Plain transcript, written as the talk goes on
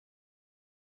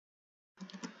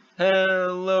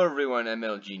Hello everyone,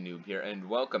 MLG Noob here, and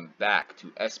welcome back to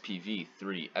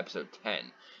SPV3 episode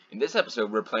 10. In this episode,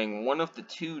 we're playing one of the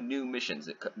two new missions.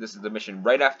 This is the mission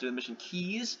right after the mission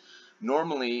Keys.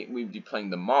 Normally, we'd be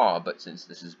playing the Maw, but since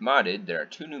this is modded, there are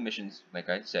two new missions, like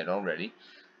I said already.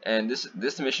 And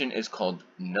this mission is called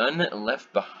None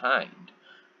Left Behind.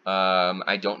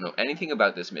 I don't know anything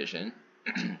about this mission,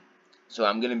 so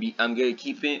I'm gonna be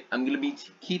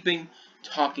keeping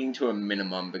talking to a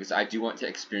minimum because I do want to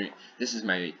experience.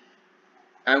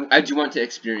 I do want to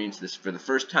experience this for the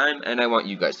first time, and I want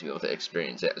you guys to be able to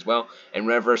experience it as well. And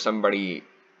whenever somebody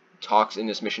talks in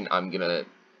this mission, I'm gonna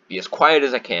be as quiet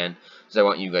as I can because I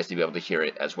want you guys to be able to hear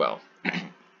it as well.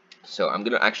 So I'm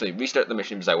gonna actually restart the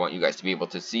mission because I want you guys to be able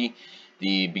to see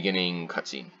the beginning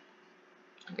cutscene.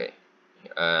 Okay,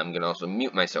 I'm gonna also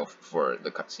mute myself for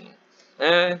the cutscene.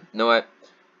 Know what?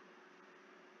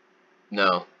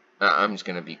 No. I'm just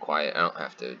gonna be quiet. I don't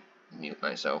have to mute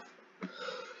myself.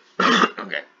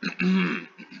 Okay.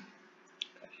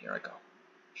 Here I go.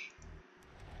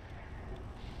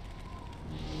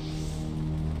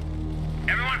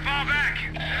 Everyone fall back!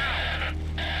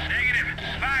 Negative.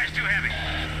 Fire's too heavy.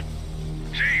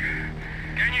 Chief,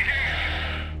 can you hear?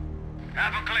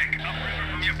 Half a click upriver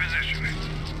from your position.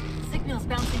 Signal's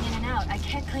bouncing in and out. I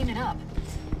can't clean it up.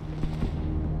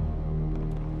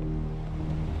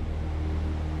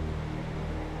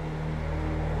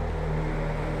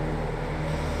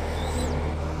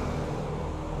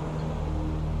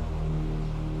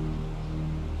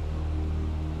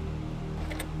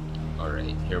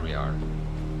 Alright, here we are.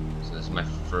 So this is my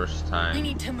first time. We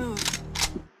need to move.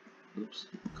 Oops.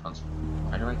 Console.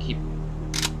 Why do I keep...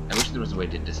 I wish there was a way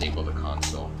to disable the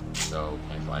console. So,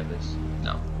 can I fly this?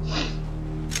 No.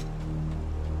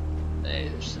 Hey,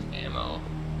 there's some ammo.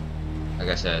 Like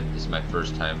I said, this is my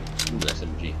first time... Ooh,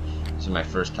 SMG. This is my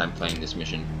first time playing this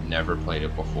mission. Never played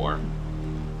it before.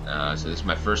 So this is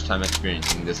my first time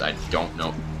experiencing this. I don't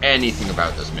know anything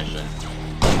about this mission.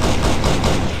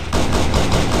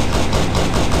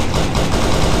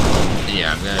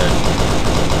 Yeah, I'm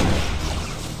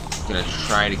gonna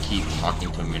try to keep talking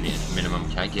to a minimum.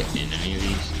 Can I get in any of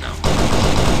these? No.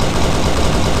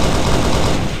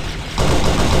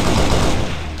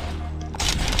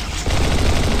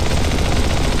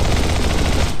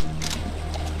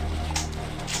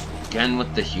 Again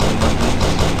with the human weapons.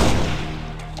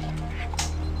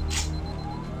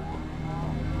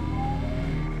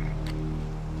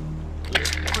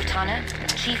 Cortana,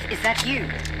 Chief, is that you?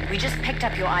 We just picked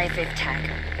up your IFF tag.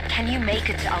 Can you make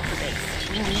it to Alpha Base?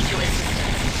 We need your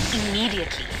assistance.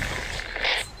 Immediately.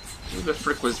 Who the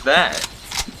frick was that?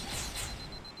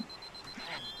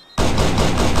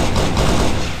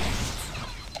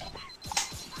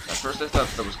 At first I thought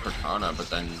that was Cortana, but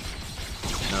then...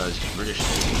 No, it's British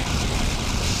lady.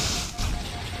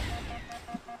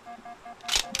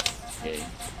 Okay.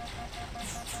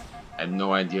 I have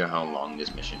no idea how long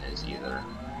this mission is either.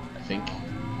 I think...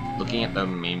 Looking at the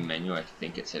main menu, I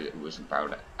think it said it was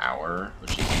about an hour,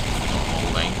 which is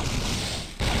normal length.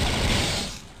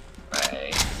 I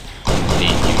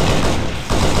think you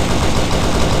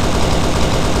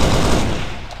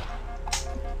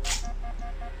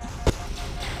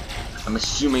did. I'm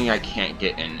assuming I can't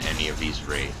get in any of these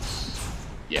wraiths.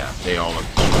 Yeah, they all look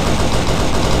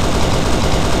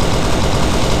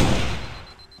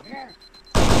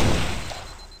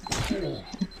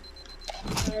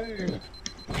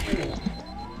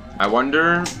I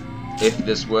wonder if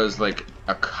this was like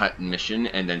a cut mission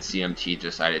and then CMT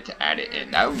decided to add it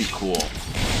in. That would be cool.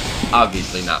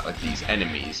 Obviously not with these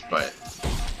enemies, but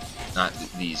not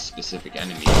these specific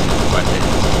enemies and weapons.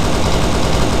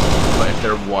 But if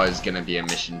there was gonna be a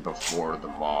mission before the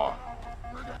Maw,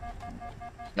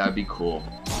 that would be cool.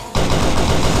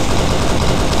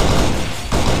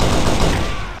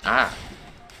 Ah.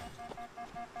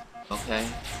 Okay.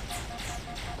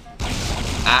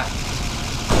 Ah.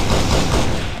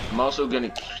 I'm also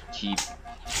gonna keep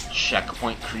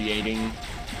checkpoint creating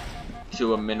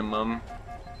to a minimum.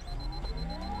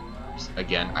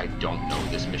 Again, I don't know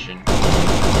this mission.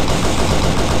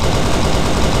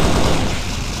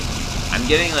 I'm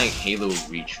getting like Halo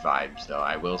Reach vibes though,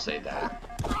 I will say that.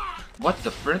 What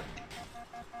the frick?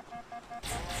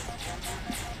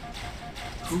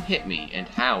 Who hit me and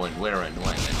how and where and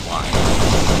when and why?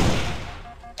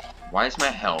 Why is my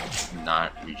health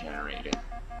not regenerated?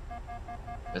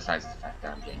 Besides the fact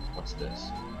that I'm getting, what's this?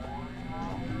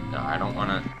 No, I don't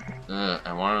wanna,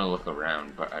 I wanna look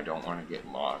around, but I don't wanna get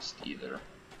lost either.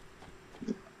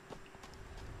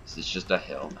 Is this just a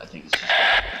hill? I think it's just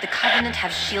a... The Covenant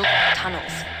have shield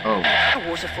tunnels. Oh. A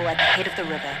waterfall at the head of the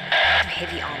river.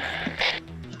 Heavy armor.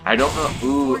 I don't know.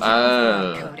 Ooh, Forge an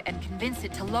override code and convince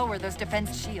it to lower those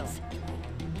defense shields.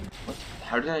 What?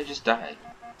 How did I just die?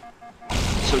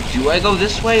 So do I go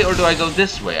this way or do I go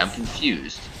this way? I'm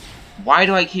confused. Why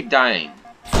do I keep dying?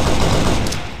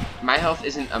 My health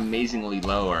isn't amazingly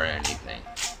low or anything.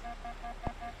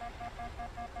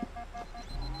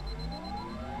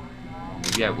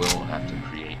 Maybe I will have to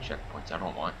create checkpoints. I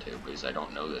don't want to because I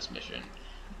don't know this mission.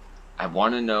 I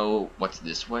want to know what's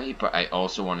this way, but I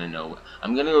also want to know...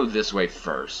 I'm going to go this way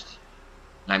first.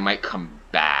 And I might come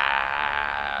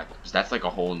back. Because that's like a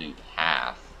whole new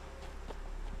path.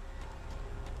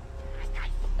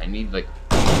 I need like...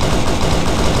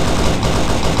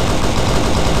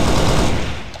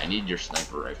 I need your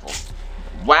sniper rifle.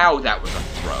 Wow, that was a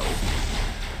throw.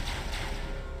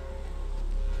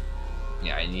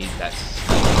 Yeah, I need that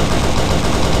sniper rifle.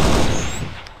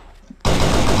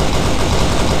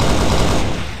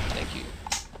 Thank you.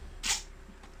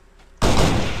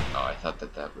 Oh, I thought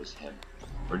that was him.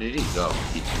 Where did he go?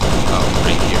 Oh,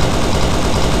 right here.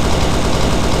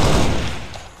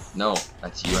 No,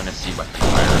 that's UNSC weapon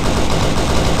fire.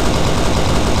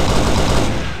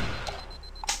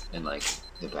 And like,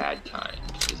 the bad kind,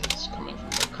 because it's coming from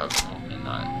the Covenant and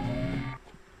not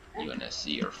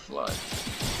UNSC or Flood.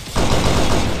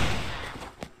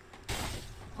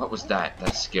 What was that?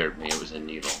 That scared me. It was a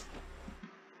needle.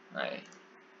 Alright.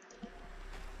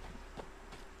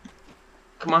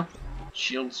 Come on.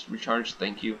 Shields recharged,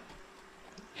 thank you.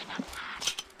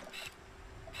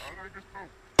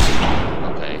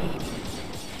 Okay.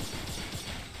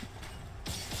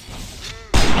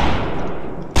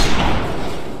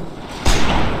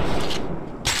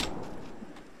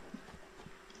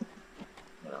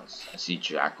 What else? I see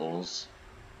jackals.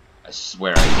 I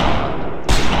swear I saw.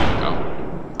 There we go.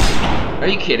 Are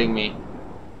you kidding me?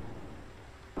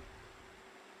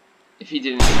 If he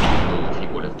didn't move, he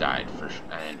would have died for sure.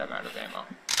 And I'm out of ammo.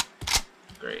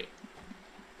 Great.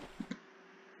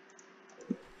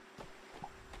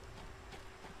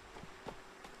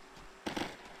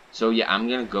 So yeah, I'm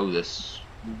gonna go this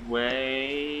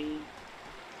way.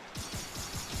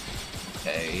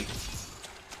 Okay.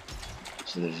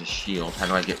 So there's a shield. How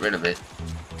do I get rid of it?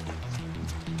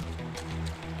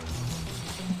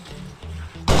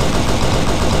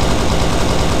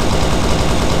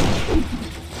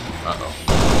 Uh-oh.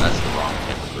 That's the wrong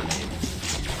type of grenade.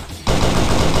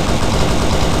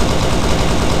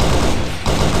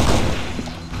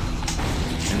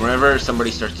 And whenever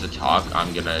somebody starts to talk,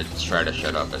 I'm gonna try to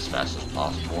shut up as fast as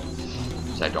possible.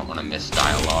 Because I don't want to miss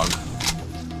dialogue.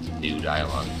 New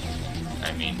dialogue.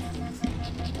 I mean...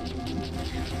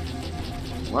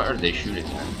 What are they shooting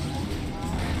at?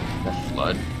 The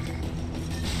Flood?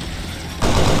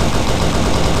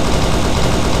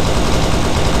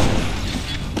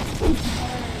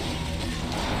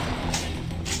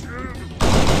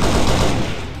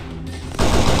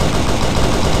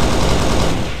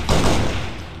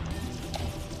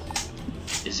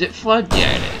 Is it Flood?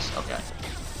 Yeah, it is. Okay.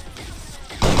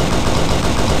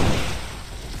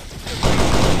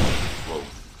 Whoa.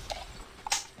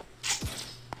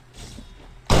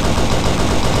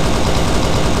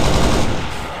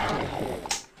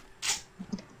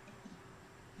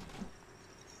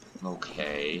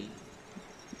 Okay.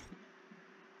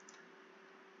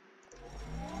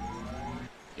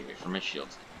 Okay, wait for my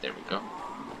shields. There we go.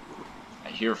 I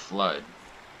hear Flood.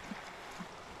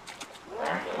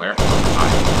 Where? Oh,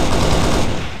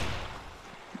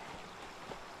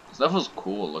 this level's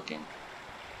cool looking.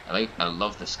 I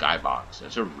love the skybox.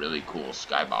 It's a really cool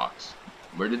skybox.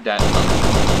 Where did that come?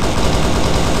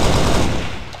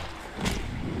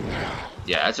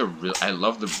 Yeah, that's a real. I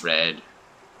love the red.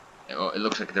 It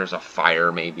looks like there's a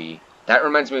fire, maybe. That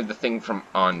reminds me of the thing from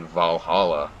on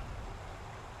Valhalla,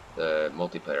 the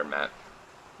multiplayer map,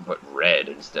 but red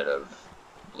instead of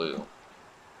blue.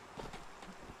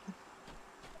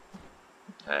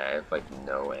 I have like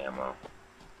no ammo.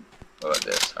 What about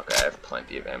this? Okay, I have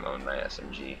plenty of ammo in my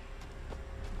SMG.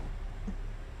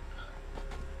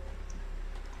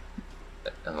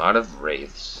 A lot of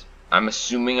wraiths. I'm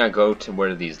assuming I go to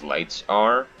where these lights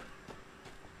are.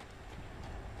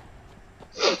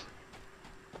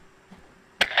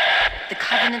 The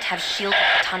Covenant have shield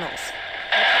tunnels.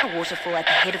 A waterfall at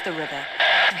the head of the river.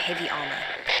 Heavy armor.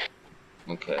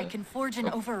 Okay. I can forge an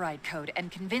override code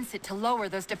and convince it to lower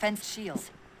those defense shields.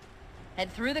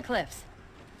 Head through the cliffs.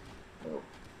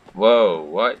 Whoa,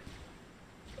 what?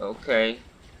 Okay.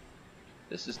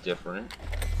 This is different.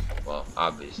 Well,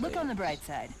 obviously. Look on the bright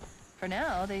side. For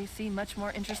now, they seem much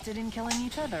more interested in killing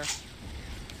each other.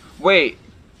 Wait,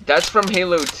 that's from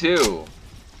Halo 2.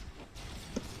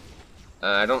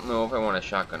 I don't know if I want a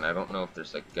shotgun. I don't know if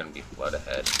there's like gonna be flood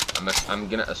ahead. I'm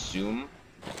gonna assume,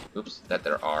 oops, that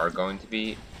there are going to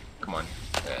be. Come on.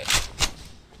 Okay.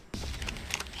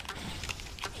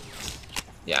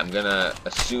 Yeah, I'm gonna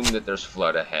assume that there's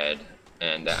flood ahead,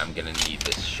 and that I'm gonna need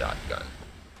this shotgun.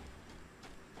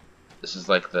 This is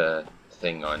like the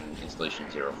thing on installation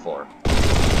 04.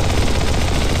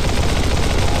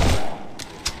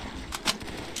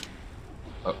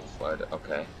 Oh, flood.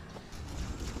 Okay.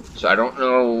 So I don't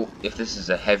know if this is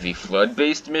a heavy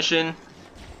flood-based mission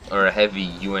or a heavy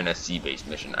UNSC-based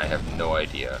mission. I have no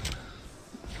idea.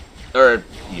 Or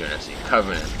UNSC,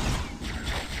 Covenant.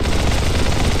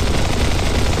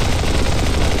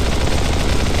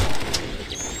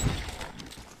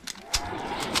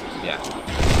 Yeah.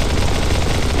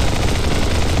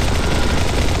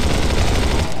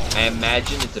 I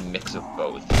imagine it's a mix of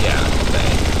both. Yeah,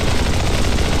 okay.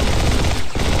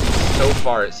 So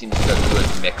far, it seems like a good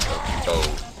mix of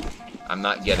both. I'm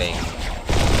not getting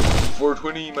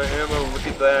 420 my ammo. Look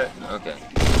at that. Okay.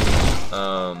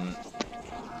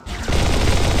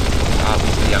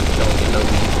 Obviously, I'm killing in the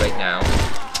lead right now,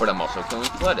 but I'm also killing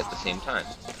flood at the same time,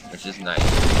 which is nice.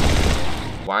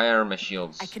 Why are my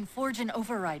shields? I can forge an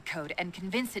override code and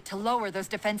convince it to lower those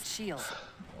defense shields.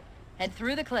 Head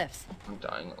through the cliffs. I'm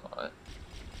dying a lot.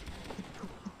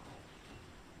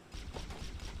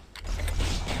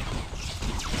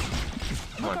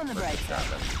 Look on the bright side.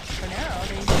 For now,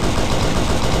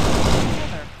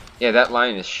 they... Yeah, that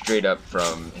line is straight up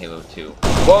from Halo 2.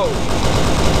 Whoa!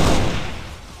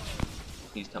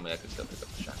 Please tell me I can still pick up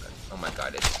the shotgun. Oh my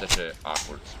god, it's such an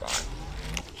awkward spot.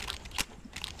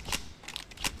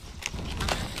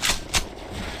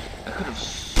 I could have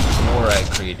swore I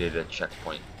created a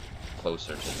checkpoint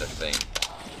closer to the thing.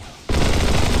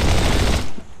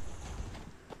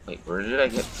 Wait, where did I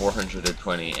get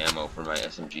 420 ammo for my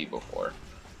SMG before?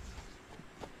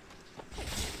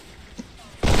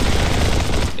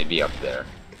 Maybe up there.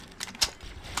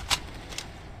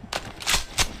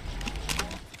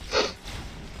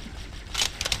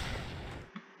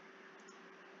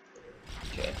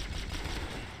 Okay.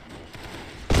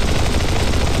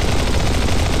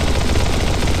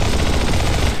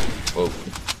 Whoa.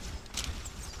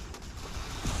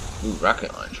 Ooh,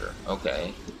 rocket launcher.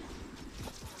 Okay.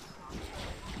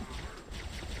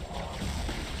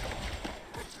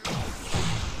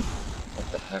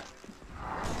 What the heck?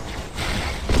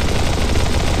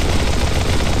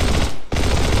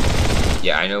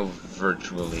 Yeah, I know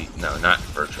virtually, no, not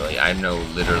virtually, I know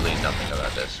literally nothing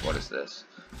about this. What is this?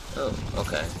 Oh,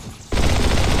 okay.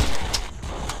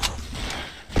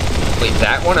 Wait,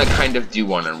 that one I kind of do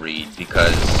want to read,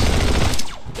 because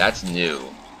that's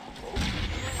new.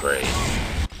 Great.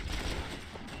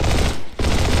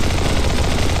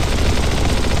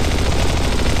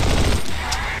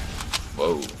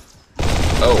 Whoa.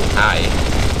 Oh, hi.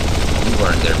 You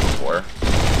weren't there before.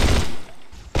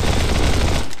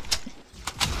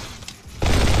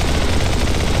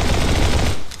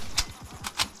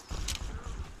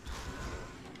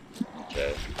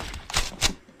 Okay.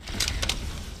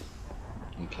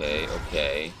 Okay,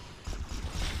 okay.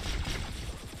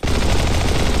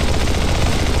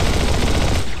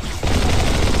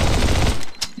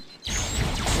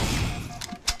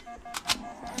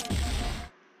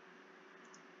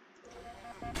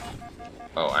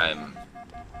 Oh, I'm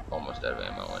almost out of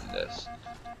ammo in this.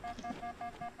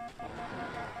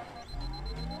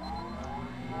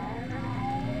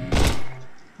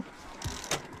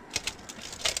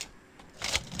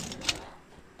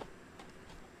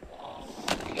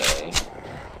 Okay.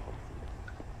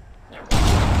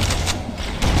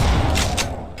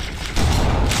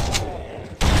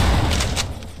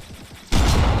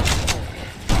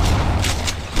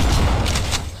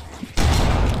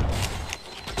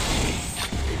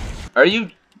 Are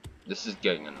you... This is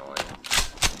getting annoying.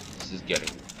 This is getting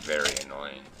very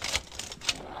annoying.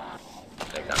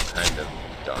 Like, I'm kind of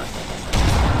done.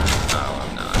 No,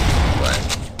 I'm not. But...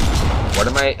 What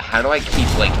am I... How do I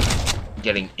keep, like,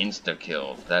 getting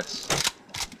insta-killed? That's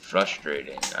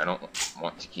frustrating. I don't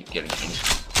want to keep getting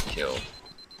insta-killed.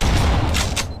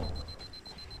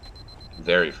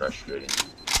 Very frustrating.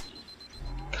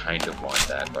 Kind of want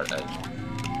that, but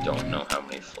I don't know how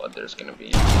many flood there's gonna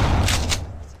be.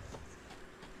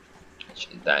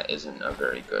 That isn't a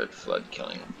very good flood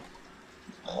killing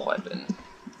weapon.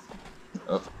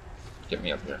 Oh, get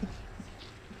me up here.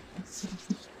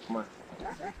 Come on.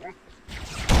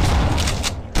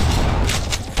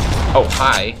 Oh,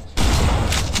 hi.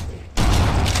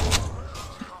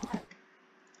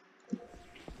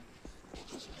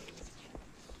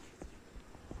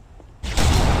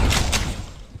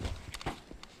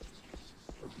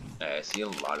 I see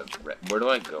see a lot of red. Where do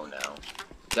I go now?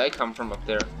 Did I come from up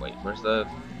there? Wait, where's the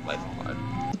life pod?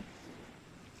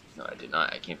 No, I did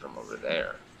not. I came from over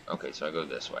there. Okay, so I go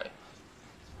this way.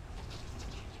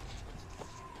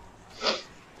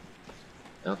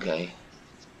 Okay.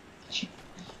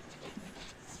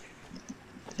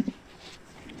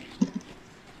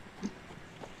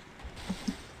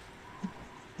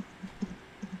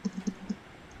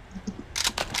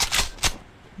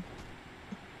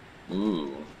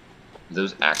 Ooh. Are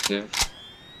those active?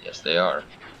 Yes, they are.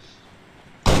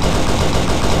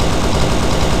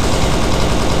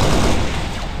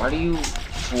 Why do you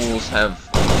fools have...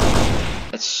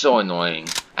 It's so annoying.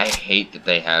 I hate that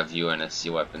they have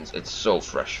UNSC weapons. It's so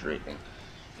frustrating.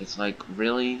 It's like,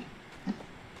 really?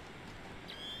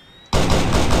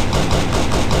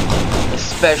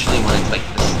 Especially when it's like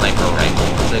the sniper rifle.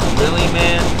 It's like, really,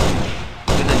 man?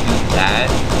 You're gonna do that?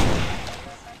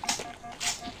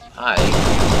 Hi.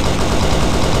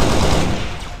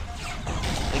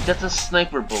 Like, that's a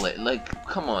sniper bullet. Like,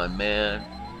 come on, man.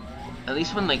 At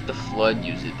least when, like, the Flood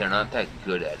use it, they're not that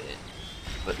good at it.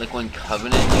 But, like, when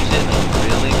Covenant use it, like,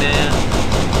 really, man?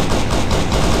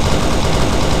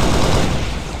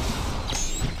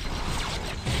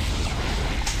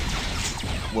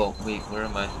 Whoa, wait, where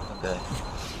am I? Okay.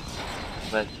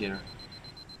 Back here.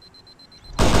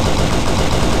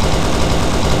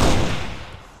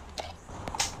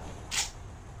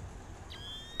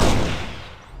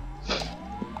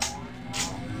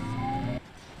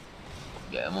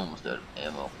 Yeah, I'm almost out of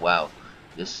ammo. Wow.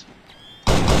 This...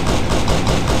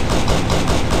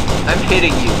 I'm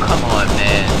hitting you! Come on,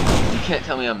 man! You can't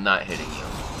tell me I'm not hitting you.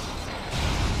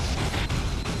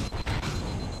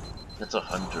 That's a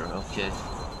hunter, okay.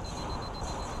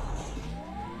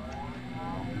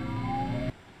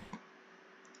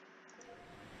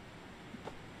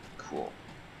 Cool.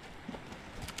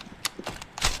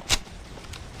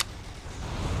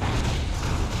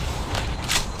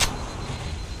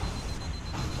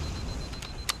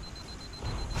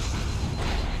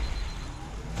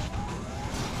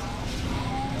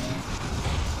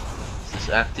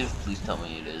 Active? Please tell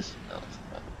me it is. No, it's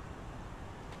not.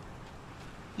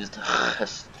 Just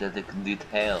aesthetic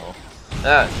detail.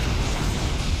 Ah!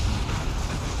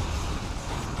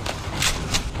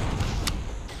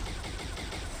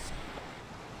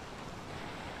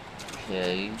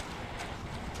 Okay.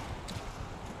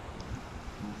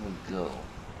 Where do we go?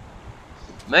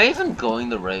 Am I even going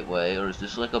the right way, or is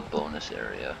this like a bonus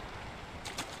area?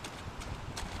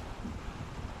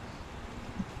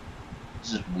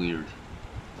 This is weird.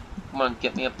 Come on,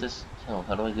 get me up this hill.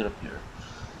 How do I get up here?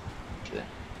 Okay.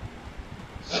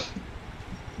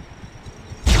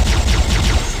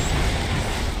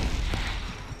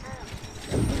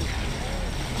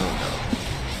 Oh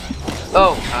no.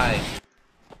 Oh, hi.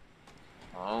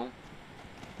 Oh.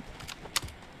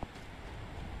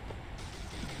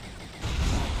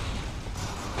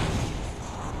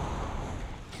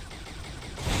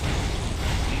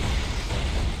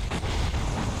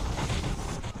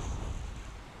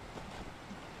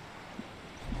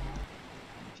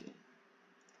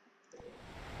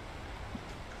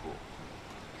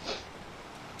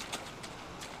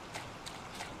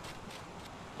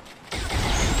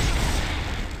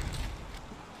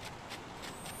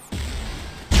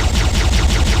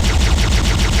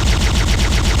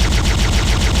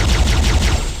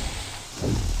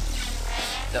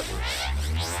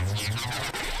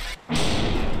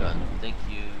 Done. Thank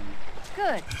you.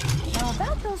 Good. Now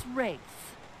about those wraiths.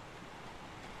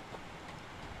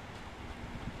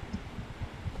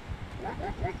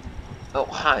 Oh,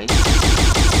 hi.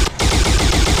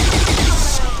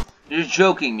 You're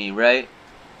joking me, right?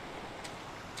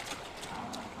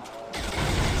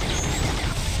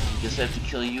 Guess I have to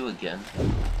kill you again.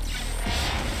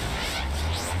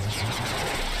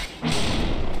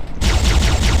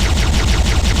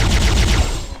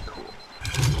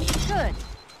 Good.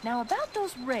 Now about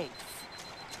those wraiths.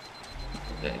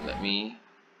 Okay, let me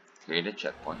create a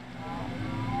checkpoint.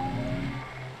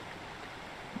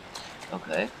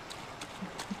 Okay.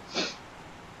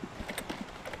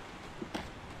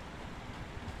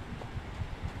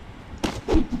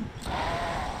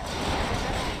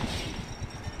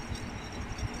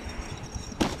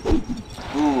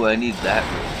 Ooh, I need that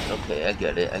room. Okay, I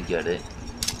get it, I get it.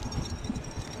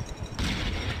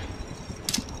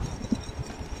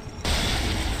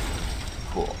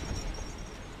 Cool.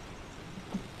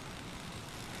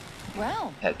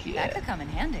 Well, heck yeah. That could come in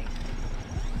handy.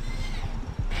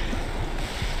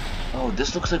 Oh,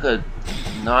 this looks like a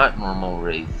not normal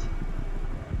wraith.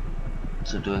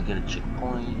 So do I get a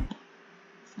checkpoint?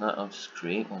 If not, I'll just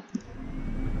create one.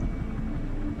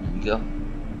 Here we go.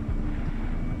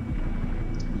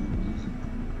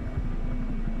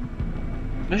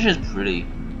 Mission is pretty.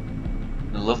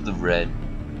 I love the red.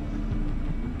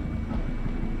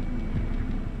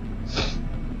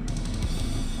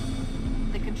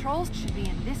 The controls should be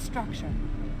in this structure.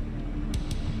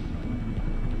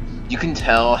 You can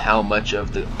tell how much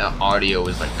of the audio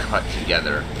is like cut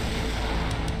together.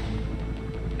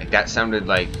 Like that sounded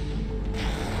like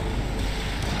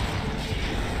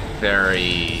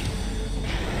very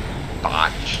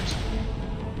botched.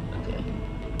 Okay.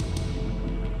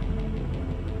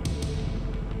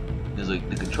 Because like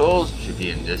the controls should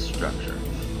be in this structure.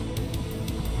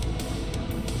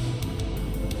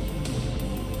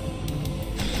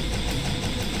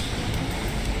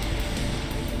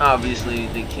 Obviously,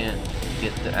 they can't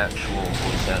get the actual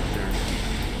voice actor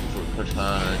for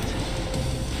Cortana.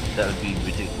 That would be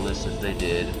ridiculous if they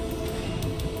did.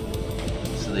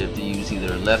 So they have to use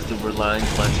either leftover lines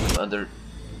from other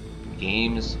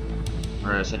games,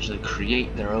 or essentially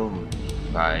create their own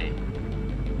by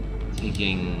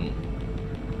taking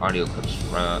audio clips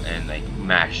from and like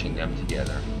mashing them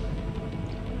together.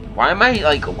 Why am I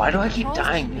like? Why do I keep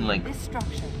dying in like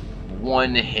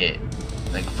one hit?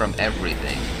 Like from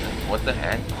everything. Like, what the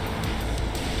heck?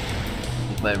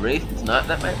 Like, my Wraith is not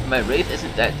that my Wraith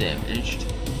isn't that damaged.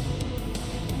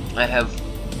 I have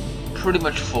pretty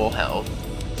much full health,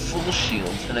 full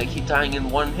shields, and I keep dying in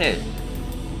one hit.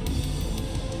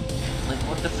 Like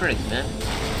what the frick, man?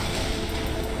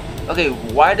 Okay,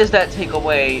 why does that take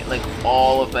away like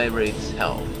all of my Wraith's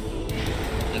health?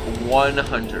 Like one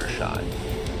hunter shot.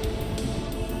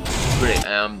 Great,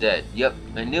 I'm dead. Yep,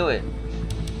 I knew it.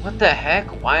 What the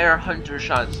heck? Why are hunter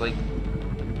shots like...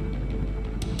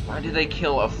 Why do they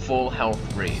kill a full health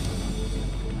Wraith?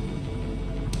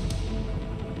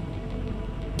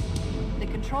 The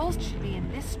controls should be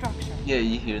in this structure. Yeah,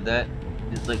 you hear that?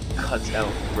 It like cuts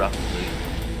out abruptly.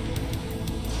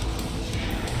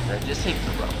 Did I just say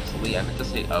abruptly? I meant to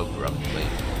say abruptly.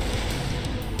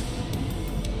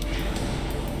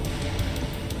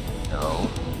 No.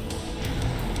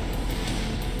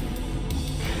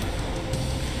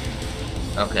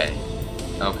 Okay.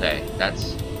 Okay,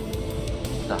 that's...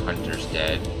 The hunter's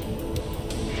dead.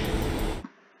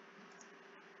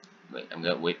 Wait, I'm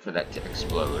gonna wait for that to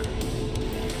explode.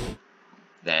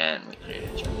 Then we create a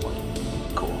checkpoint.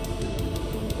 Cool.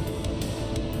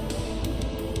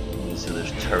 Okay, so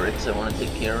there's turrets I want to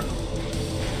take care of.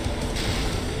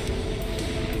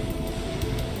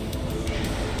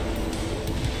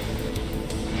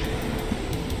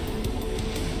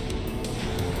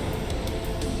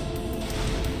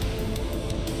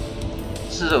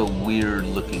 This is a weird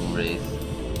looking Wraith.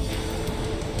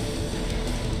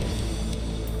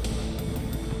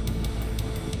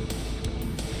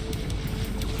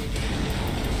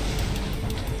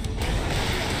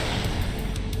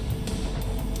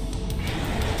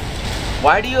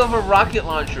 Why do you have a rocket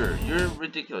launcher? You're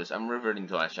ridiculous. I'm reverting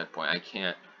to last checkpoint. I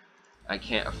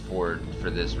can't afford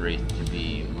for this Wraith to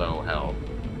be low health.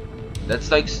 That's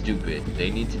like stupid.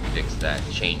 They need to fix that,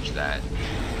 change that.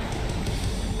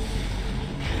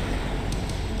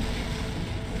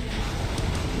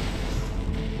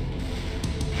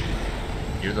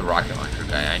 You're the rocket launcher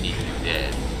guy. I need you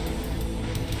dead.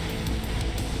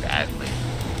 Badly.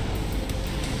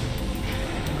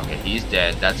 Okay, he's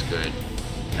dead. That's good.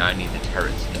 Now I need the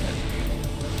turrets dead.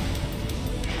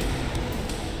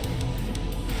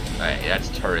 Alright, that's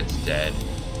turrets dead.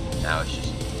 Now it's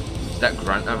just... Does that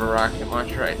grunt have a rocket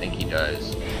launcher? I think he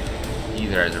does. He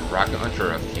either has a rocket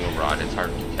launcher or a fuel rod. It's hard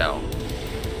to tell.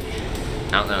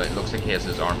 I don't know. It looks like he has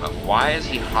his arm up. Why is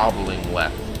he hobbling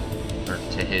left? Or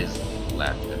to his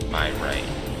left and my right?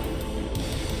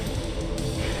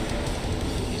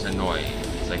 He's annoying.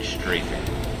 He's like strafing.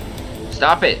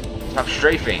 Stop it! Stop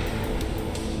strafing!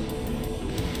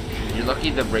 You're lucky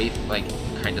the Wraith, like,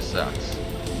 kinda sucks.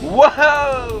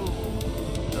 Whoa!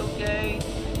 Okay.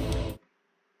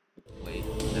 Wait,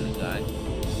 I'm gonna die.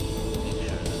 Make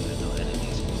sure that there's no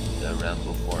enemies around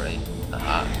before I...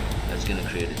 Aha! That's gonna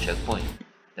create a checkpoint.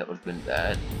 That would've been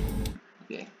bad.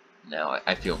 Okay. Now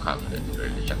I feel confident to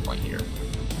create a checkpoint here.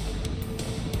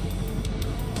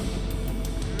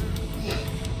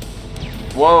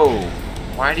 Whoa!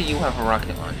 Why do you have a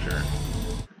rocket launcher?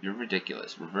 You're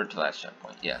ridiculous. Revert to last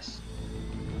checkpoint. Yes.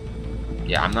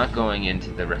 Yeah, I'm not going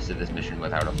into the rest of this mission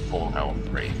without a full health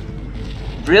Wraith.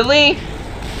 Really?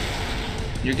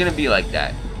 You're gonna be like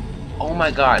that. Oh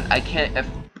my god, I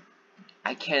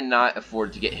cannot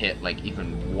afford to get hit like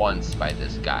even once by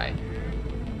this guy.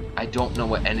 I don't know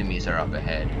what enemies are up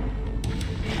ahead.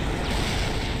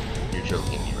 You're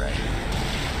joking me, right?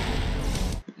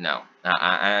 No.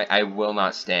 I will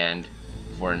not stand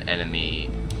for an enemy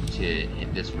to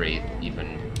hit this Wraith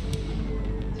even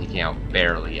taking out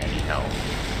barely any health.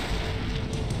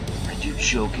 Are you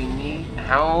joking me?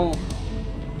 How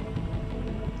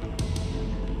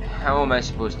am I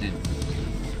supposed to...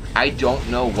 I don't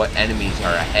know what enemies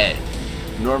are ahead.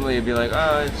 Normally it'd be like,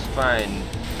 oh, it's fine.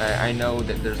 I know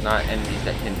that there's not enemies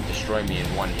that can destroy me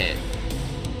in one hit.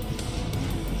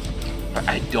 But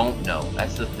I don't know.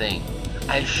 That's the thing.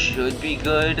 I should be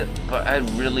good, but I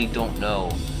really don't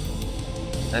know.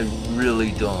 I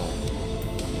really don't.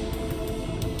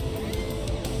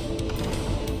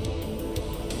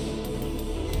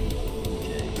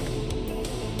 Okay.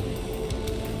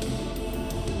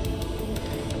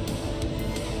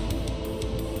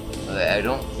 I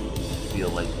don't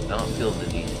feel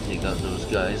the need to take out those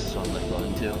guys, so I'm not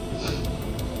going to.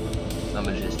 I'm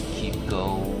gonna just keep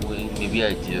going. Maybe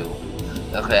I do.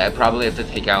 Okay, I probably have to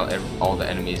take out all the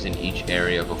enemies in each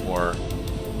area before.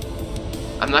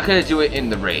 I'm not gonna do it in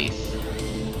the Wraith.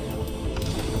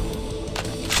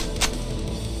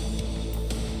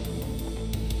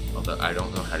 Although I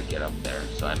don't know how to get up there,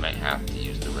 so I might have to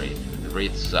use the Wraith. The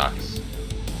Wraith sucks.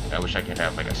 I wish I could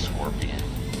have like a Scorpion.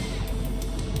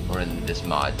 Or in this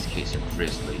mod's case, a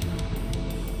Grizzly.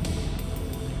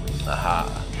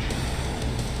 Aha.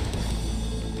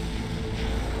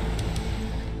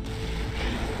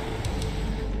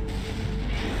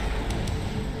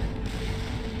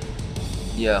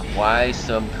 Yeah, why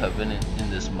some Covenant in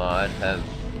this mod have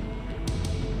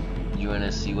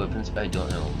UNSC weapons, I don't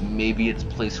know. Maybe it's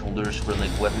placeholders for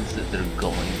like weapons that they're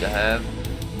going to have.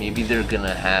 Maybe they're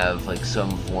gonna have like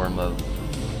some form of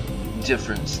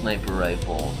different sniper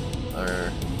rifle,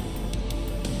 or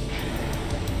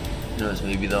who knows,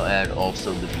 maybe they'll add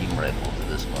also the beam rifle to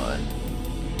this mod.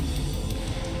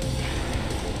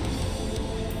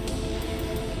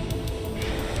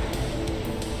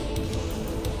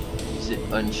 Is it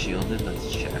unshielded?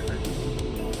 Let's check.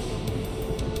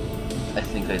 I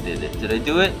think I did it. Did I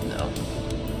do it? No.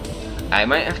 I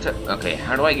might have to... Okay,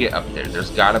 how do I get up there? There's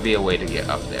gotta be a way to get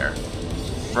up there.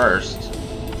 First,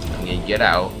 I'm gonna get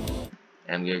out,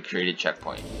 and I'm gonna create a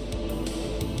checkpoint.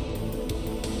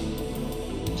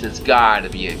 So it's gotta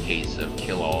be a case of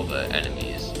kill all the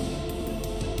enemies.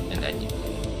 And then you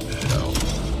go.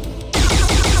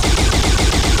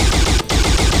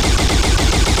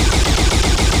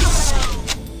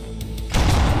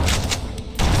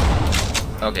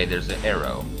 Okay, there's an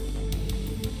arrow.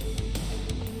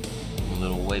 A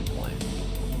little waypoint.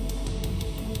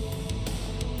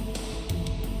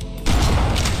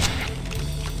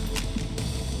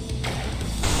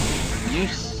 You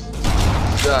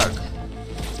suck.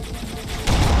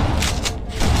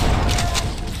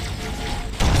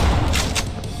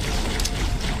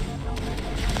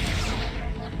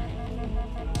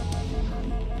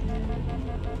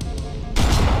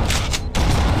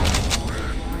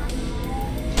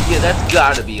 Yeah, that's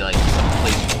gotta be like some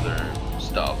placeholder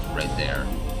stuff right there.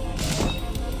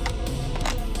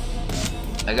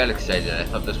 I got excited. I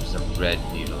thought this was a red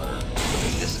needle. Look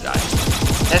at this guy.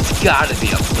 That's gotta be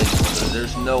a placeholder.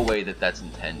 There's no way that that's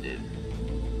intended.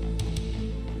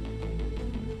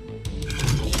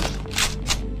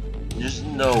 There's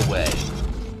no way.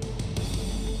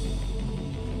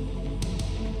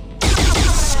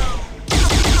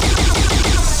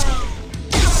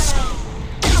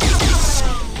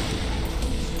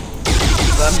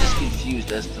 So I'm just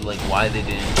confused as to like why they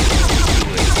didn't do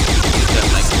it.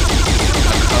 Like a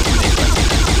Covenant weapon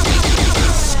as a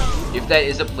placeholder. If that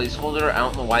is a placeholder, I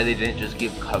don't know why they didn't just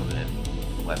give Covenant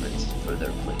weapons for their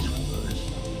placeholders.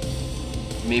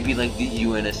 Maybe like the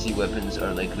UNSC weapons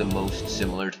are like the most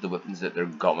similar to the weapons that they're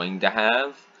going to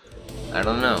have. I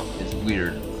don't know. It's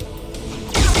weird.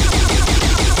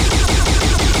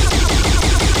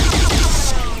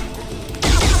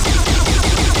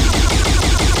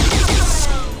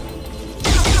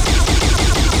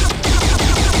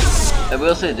 I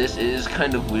will say this is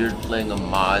kind of weird playing a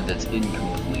mod that's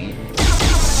incomplete,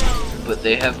 but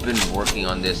they have been working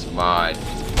on this mod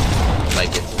like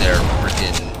it's their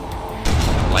freaking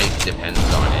life depends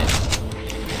on it.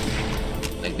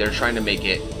 Like they're trying to make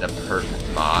it the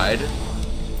perfect mod,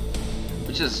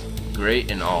 which is great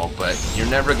and all, but you're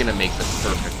never gonna make the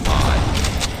perfect mod.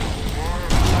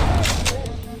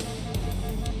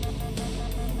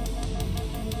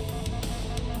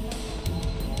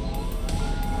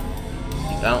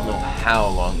 I don't know how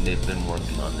long they've been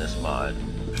working on this mod,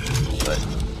 but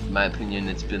in my opinion,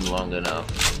 it's been long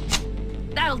enough.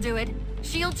 That'll do it.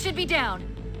 Shield should be down.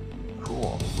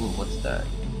 Cool. Ooh, what's that?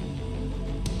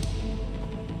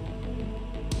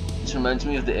 This reminds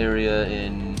me of the area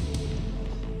in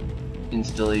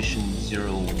Installation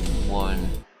 01.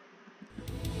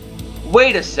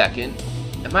 Wait a second.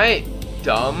 Am I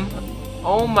dumb?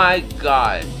 Oh my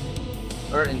god.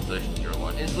 Or installation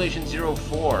 01. Installation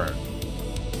 04.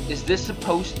 Is this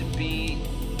supposed to be...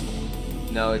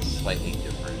 No, it's slightly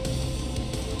different.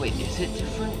 Wait, is it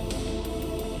different?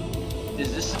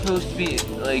 Is this supposed to be,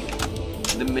 like,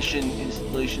 the mission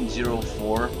installation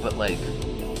 04, but, like,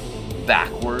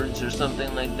 backwards or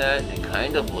something like that? It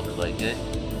kind of looked like it.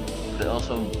 But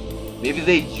also, maybe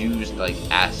they used, like,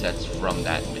 assets from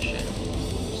that mission.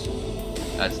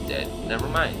 That's dead. Never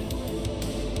mind.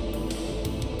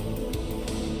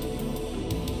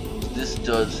 This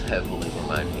does heavily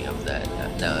remind me of that,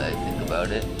 now that I think about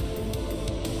it.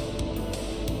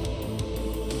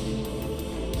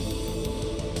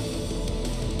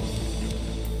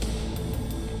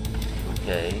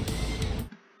 Okay.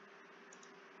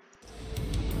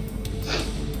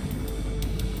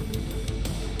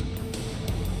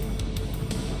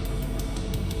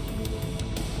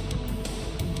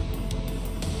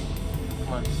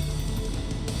 Come on.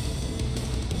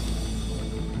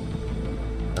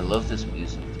 I love this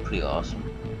music. It's pretty awesome.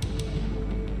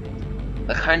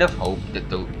 I kind of hope that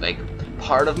those, like,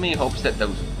 part of me hopes that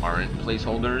those aren't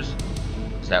placeholders.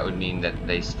 So that would mean that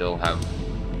they still have,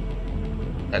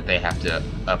 that they have to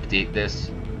update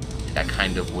this. I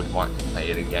kind of would want to play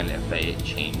it again if they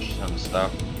changed some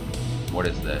stuff. What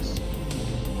is this?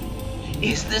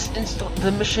 Is this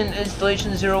the mission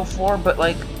installation 04, but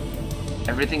like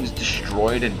everything's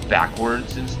destroyed and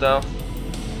backwards and stuff?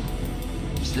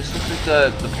 Does this look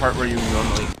like the part where you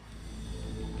normally...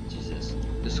 Jesus.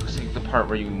 This looks like the part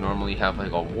where you normally have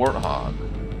like a warthog.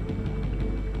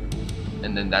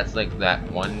 And then that's like that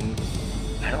one...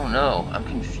 I don't know. I'm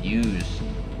confused.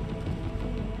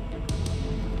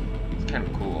 It's kind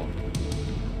of cool.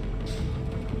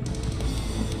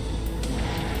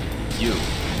 You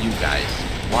guys.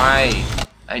 Why?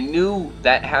 I knew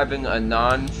that having a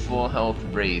non-full health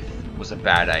Wraith was a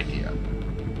bad idea.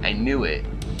 I knew it.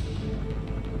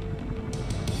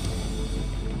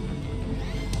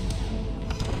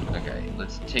 Okay,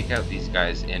 let's take out these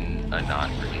guys in a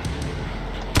non-Wraith.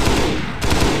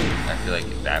 I feel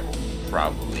like that will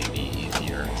probably be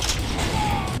easier.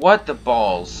 What the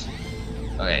balls?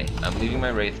 Okay, I'm leaving my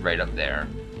Wraith right up there.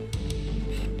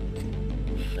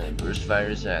 Okay, burst fire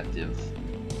is active.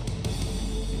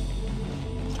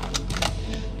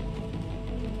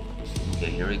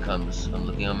 Okay, here he comes. I'm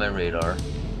looking on my radar.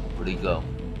 Where'd he go?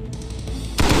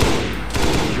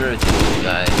 Sure, it's this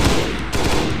guy.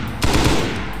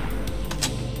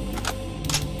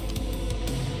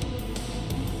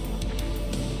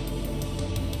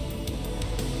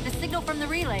 The signal from the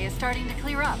relay is starting to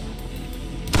clear up.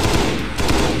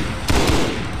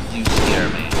 You scare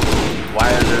me.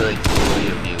 Why are there like 3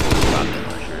 of you with rocket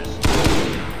launchers?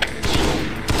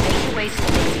 Make your way to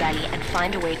the base valley and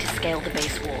find a way to scale the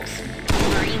base walls.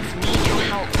 Marines need your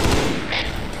help.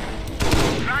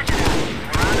 Roger that.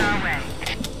 We're on our way.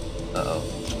 Uh-oh.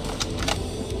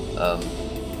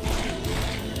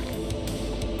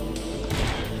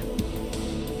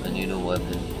 I need a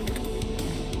weapon.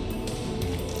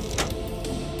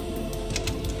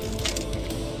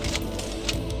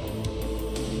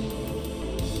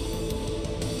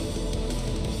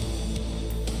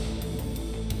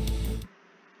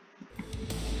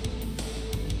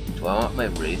 Do I want my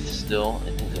Wraith still?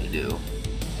 I think I do.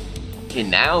 Okay,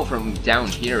 now from down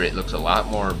here it looks a lot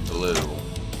more blue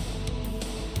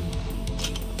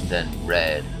than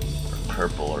red or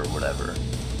purple or whatever.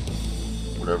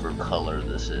 Whatever color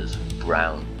this is.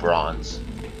 Brown, bronze.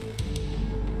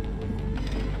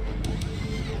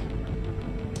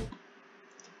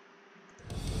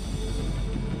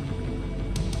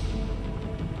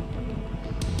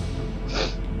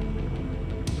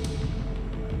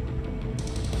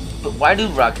 But why do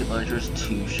rocket launchers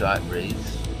 2-shot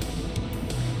Wraiths?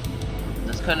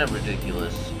 That's kind of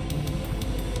ridiculous.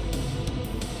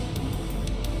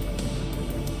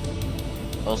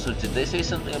 Also, did they say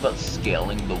something about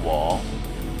scaling the wall?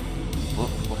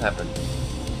 What happened?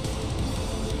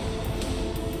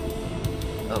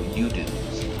 Oh, you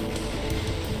dudes.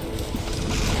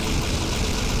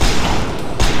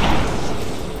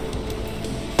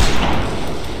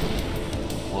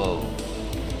 Whoa.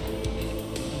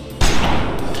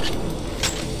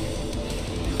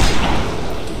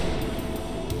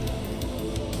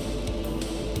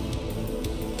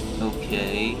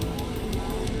 Okay.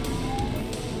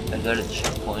 I got a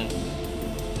checkpoint.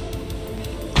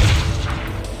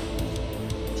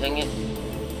 Dang it.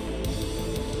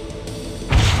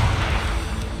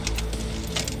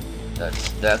 That's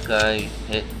that guy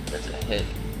hit. That's a hit.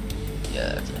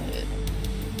 Yeah, that's a hit.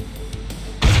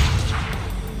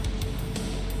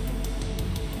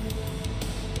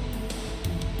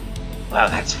 Wow,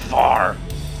 that's far.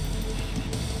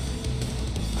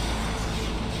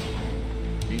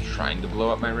 Are you trying to blow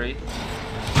up my Wraith?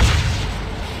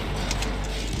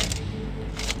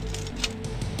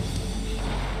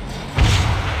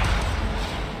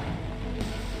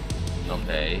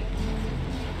 Okay.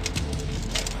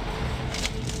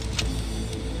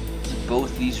 So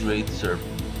both these Wraiths are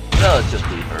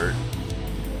relatively hurt.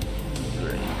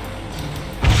 Great.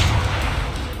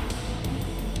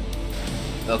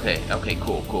 Okay,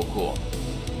 cool.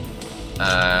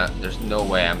 There's no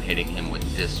way I'm hitting him with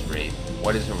this Wraith.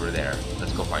 What is over there?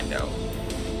 Let's go find out.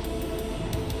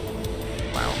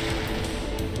 Wow.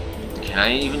 Can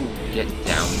I even get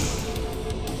down?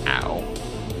 Ow.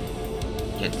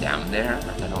 Get down there?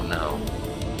 I don't know.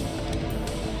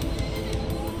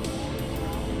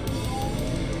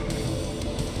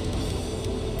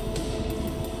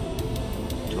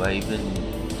 Do I even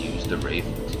use the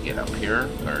Wraith to get up here?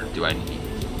 Or do I need to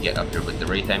get up here with the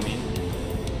Wraith, I mean?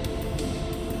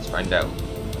 Let's find out.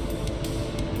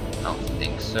 I don't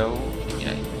think so. I mean,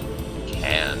 I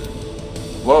can.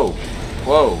 Whoa!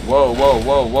 Whoa! Whoa! Whoa!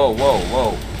 Whoa! Whoa! Whoa!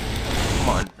 Whoa! Come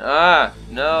on. Ah!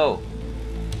 No!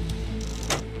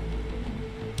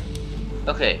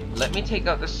 Okay, let me take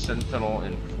out the Sentinel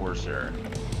Enforcer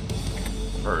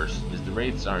first, because the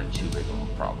Wraiths aren't too big of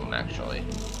a problem, actually.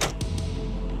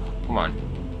 Come on.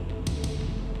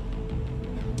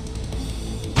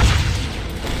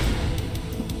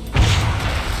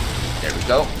 There we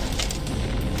go.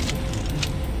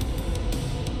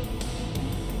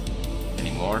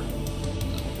 Any more?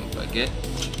 Doesn't look like it.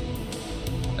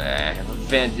 I have a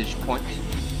vantage point.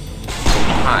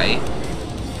 Hi.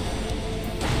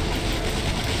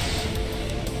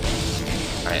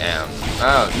 I am.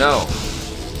 Oh, no.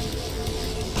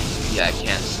 Yeah, I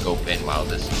can't scope in while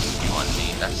this is on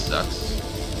me. That sucks.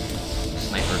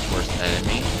 Sniper's worst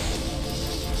enemy.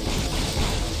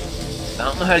 I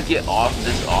don't know how to get off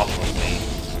of me.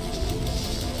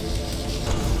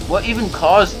 What even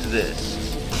caused this?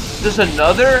 There's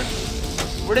another?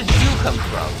 Where did you come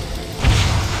from?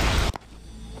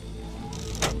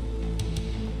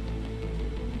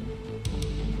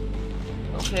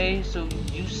 Okay, so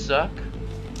you suck.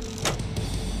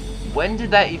 When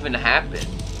did that even happen?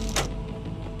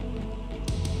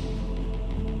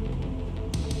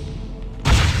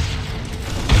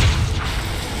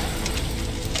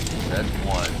 That's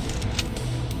one.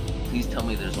 Please tell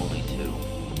me there's only two.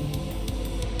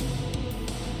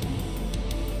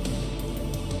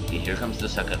 Okay, here comes the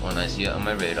second one. I see it on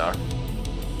my radar.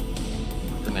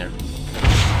 Come here.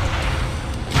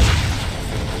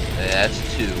 That's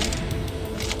two.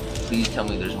 Please tell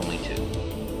me there's only two.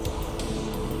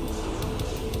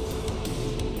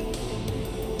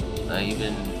 I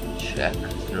even check?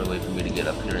 Is there a way for me to get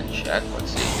up here and check?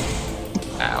 Let's see.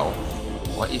 Ow.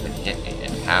 What even hit me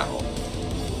and how?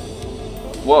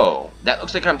 Whoa. That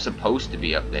looks like I'm supposed to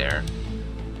be up there.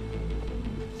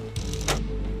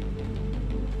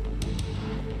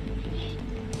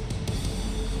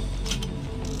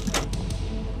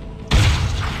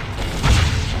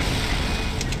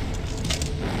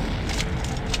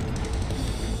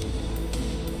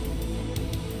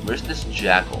 Where's this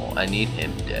Jackal? I need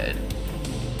him dead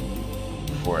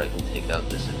before I can take out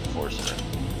this Enforcer.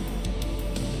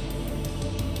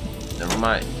 Never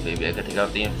mind. Maybe I could take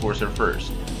out the Enforcer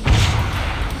first.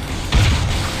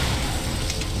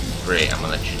 Great, I'm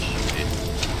gonna let you shoot it.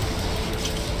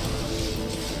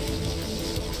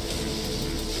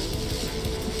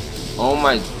 Oh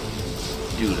my...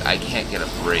 Dude, I can't get a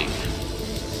break.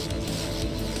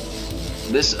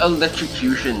 This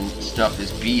electrocution stuff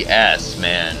is BS,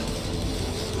 man.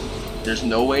 There's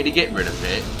no way to get rid of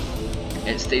it.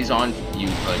 It stays on you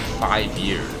for like 5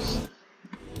 years.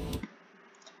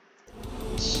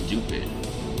 It's stupid.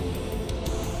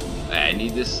 I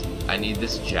need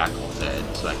this Jackal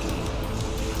dead so I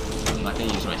can... I'm not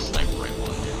gonna use my sniper rifle.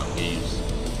 I'm gonna use...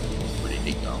 Where did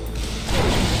he go?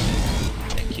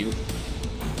 Thank you.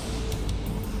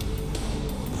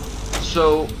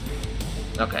 So...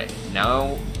 Okay,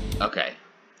 now... Okay.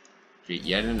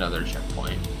 Yet another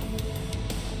checkpoint.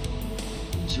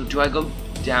 So do I go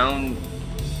down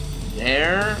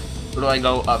there? Or do I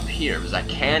go up here? Because I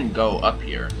can go up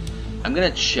here. I'm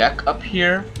gonna check up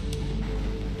here.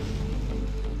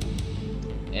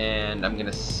 And I'm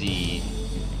gonna see...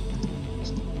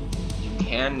 You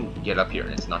can get up here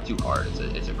and it's not too hard.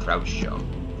 It's a crouch jump.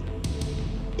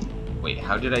 Wait,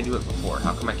 how did I do it before?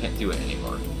 How come I can't do it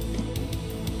anymore?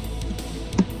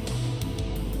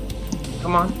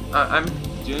 Come on, I'm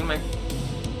doing my...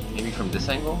 Maybe from this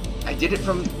angle? I did it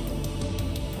from...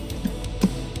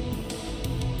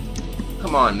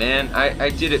 Come on, man. I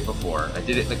did it before. I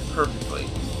did it, like, perfectly.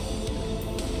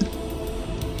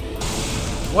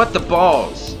 What the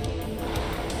balls?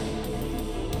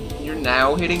 You're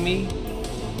now hitting me?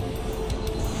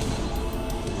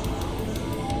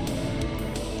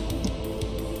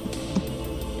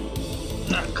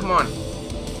 Ah, come on.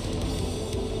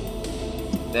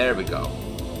 There we go.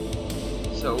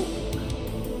 So,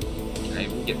 can I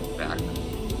even get back?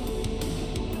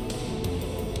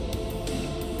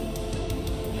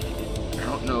 I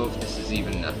don't know if this is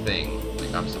even a thing.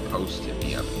 Like, I'm supposed to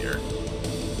be up here.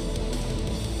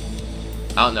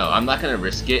 I don't know. I'm not gonna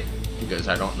risk it because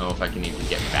I don't know if I can even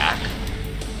get back.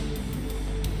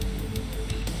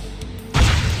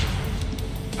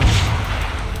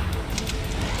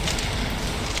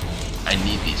 I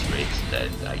need these wraiths dead.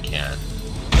 I can't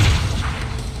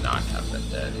not have them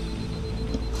dead.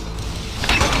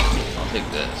 I'll take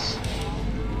this.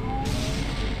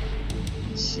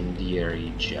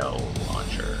 Incendiary gel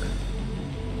launcher.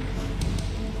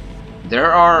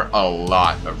 There are a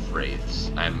lot of wraiths,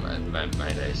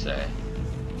 might I say.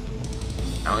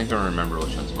 I don't even remember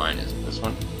which one's mine. Is it this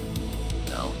one?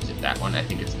 No. Is it that one? I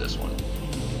think it's this one.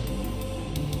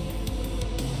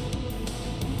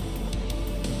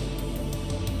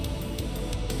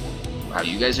 Wow,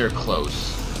 you guys are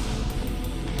close.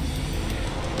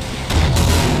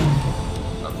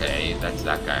 Okay, that's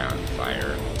that guy on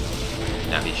fire.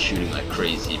 Now he's shooting like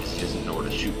crazy because he doesn't know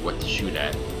what to shoot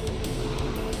at.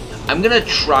 I'm gonna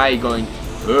try going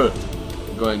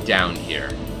down here.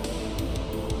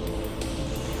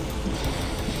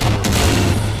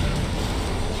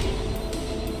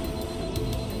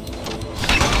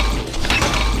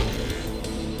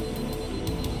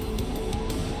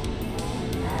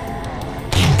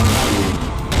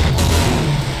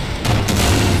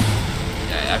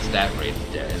 Yeah, that's that wraith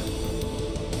dead.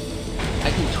 I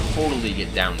can totally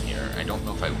get down here. I don't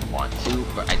know if I want to,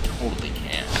 but I totally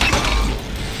can.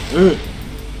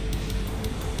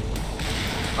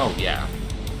 Oh, yeah.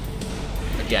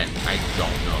 Again, I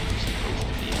don't know if I'm supposed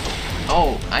to be.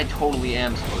 Oh, I totally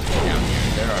am supposed to be down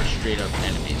here. There are straight up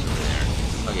enemies over there.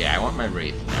 Oh yeah, I want my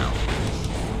wraith now.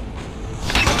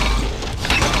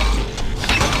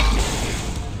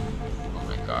 Oh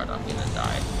my god, I'm gonna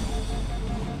die.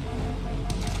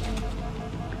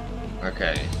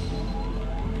 Okay.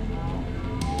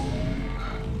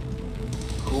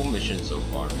 Cool mission so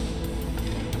far.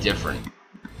 Different.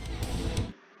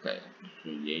 Okay,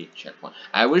 create checkpoint.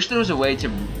 I wish there was a way to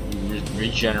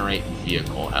regenerate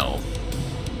vehicle health.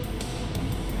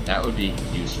 That would be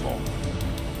useful.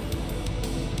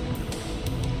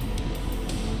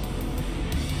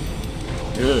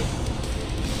 Ugh.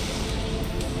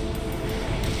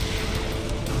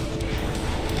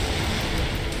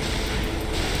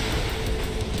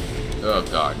 Oh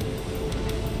god.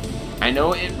 I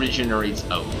know it regenerates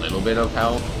a little bit of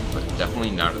health, but definitely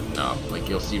not enough. Like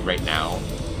you'll see right now,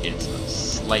 it's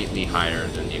slightly higher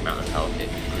than the amount of health it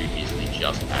previously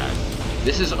just had.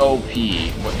 This is OP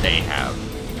what they have.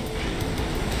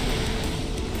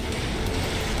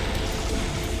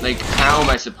 Like, how am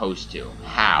I supposed to?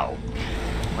 How?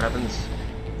 What happens?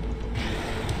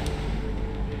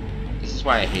 This is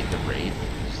why I hate the Wraith.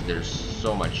 There's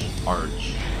so much arc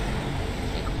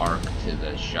to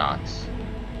the shots.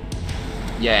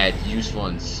 Yeah, it's useful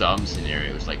in some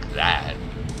scenarios like that,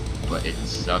 but it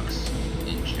sucks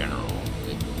in general.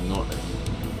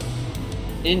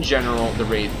 In general, the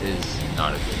Wraith is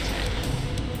not a good tank.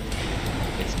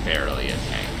 It's barely a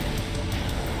tank.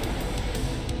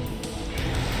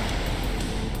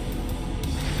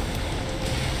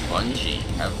 Bungie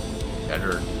have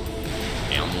better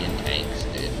alien tanks,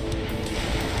 dude.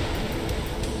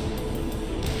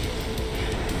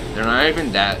 They're not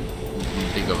even that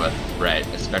big of a threat,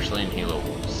 especially in Halo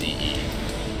CE.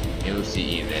 Halo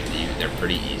CE, they're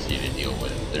pretty easy to deal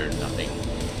with. They're nothing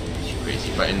too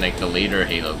crazy. But in like the later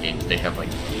Halo games, they have like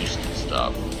boost and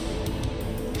stuff.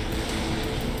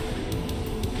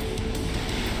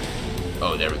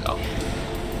 Oh, there we go.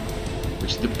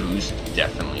 Which the boost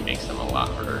definitely makes them a lot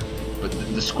harder. But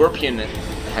the Scorpion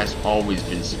has always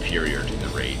been superior to the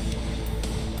Wraith.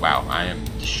 Wow, I am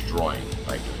destroying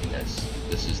by doing this.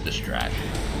 This is the strat.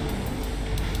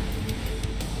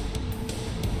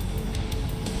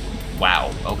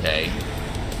 Wow, okay.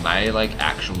 Am I, like,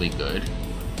 actually good?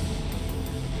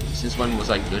 Since when was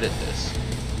I good at this?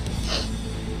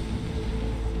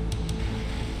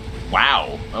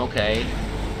 Wow, okay.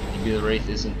 Maybe the Wraith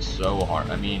isn't so hard.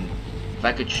 I mean, if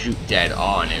I could shoot dead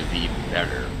on, it would be even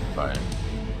better, but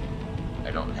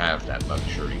I don't have that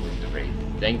luxury with the Wraith.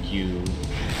 Thank you.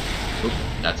 Oop,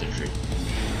 that's a tree.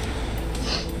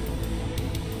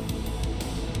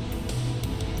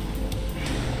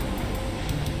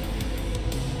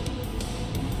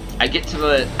 I get to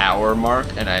the hour mark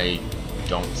and I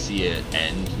don't see it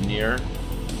end near,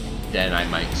 then I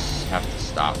might have to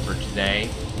stop for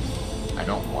today. I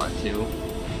don't want to,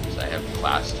 because I have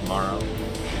class tomorrow.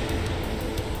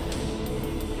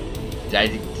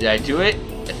 Did I do it?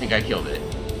 I think I killed it.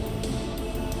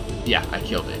 Yeah, I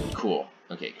killed it. Cool.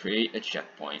 Okay, create a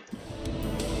checkpoint.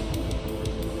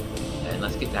 And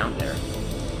let's get down there.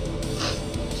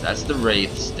 So that's the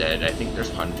Wraiths dead. I think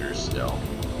there's Hunters still.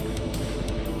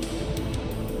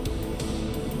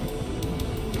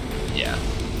 Yeah.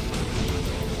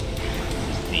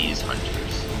 There's these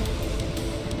Hunters.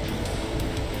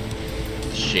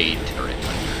 Shade turret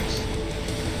Hunters.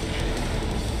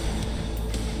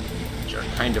 Which are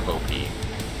kind of OP.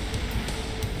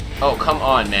 Oh, come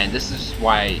on, man. This is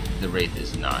why the Wraith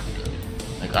is not good.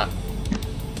 Like,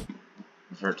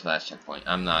 revert to last checkpoint.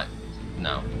 I'm not...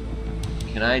 No.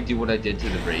 Can I do what I did to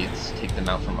the Wraiths? Take them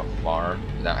out from afar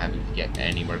without having to get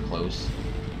anywhere close?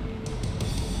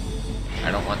 I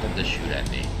don't want them to shoot at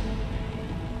me.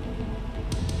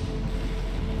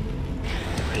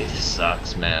 The Wraith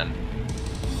sucks, man.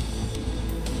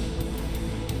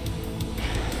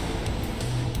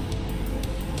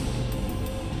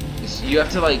 You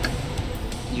have to, like,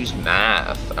 use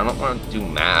math. I don't want to do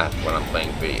math when I'm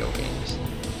playing video games.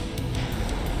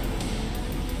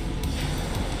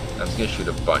 I'm just gonna shoot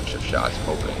a bunch of shots,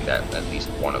 hoping that at least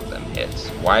one of them hits.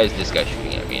 Why is this guy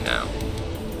shooting at me now?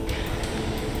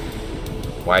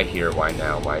 Why here? Why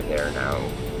now? Why there? Now?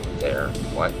 There?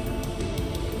 What?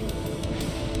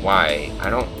 Why? I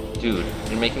don't... Dude,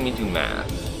 you're making me do math.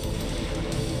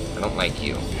 I don't like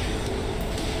you.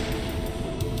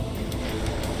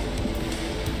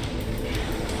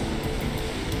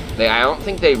 I don't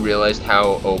think they realized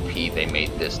how OP they made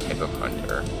this type of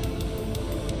hunter.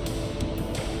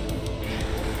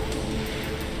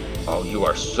 Oh, you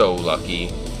are so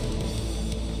lucky.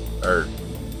 Or...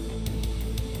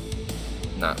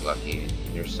 not lucky.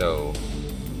 You're so...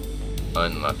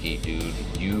 unlucky, dude.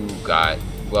 You got...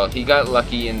 Well, he got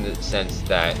lucky in the sense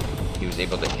that he was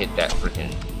able to hit that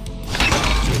freaking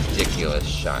ridiculous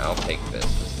shot. I'll take this.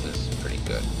 This is pretty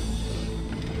good.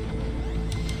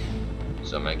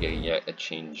 So am I getting yet a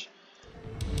change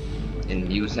in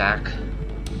music?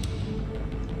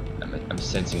 I'm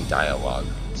sensing dialogue.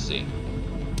 Let's see.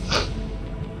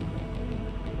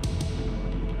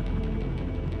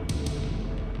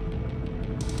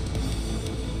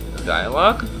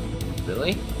 Dialogue?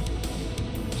 Really?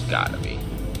 There's gotta be.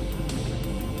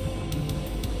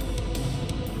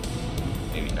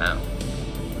 Maybe now.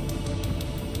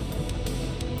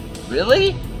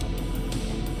 Really?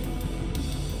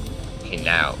 Okay,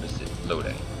 now is it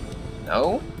loading?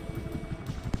 No?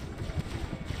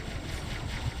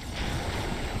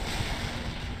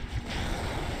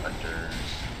 Hunters.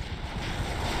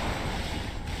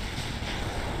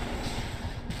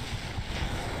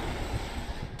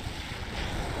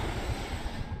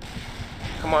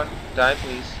 Come on, die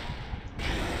please.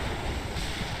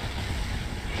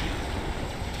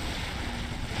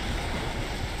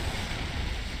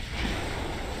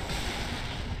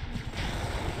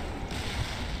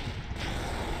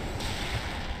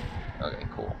 Okay,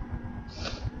 cool.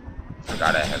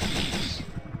 Forgot I have these.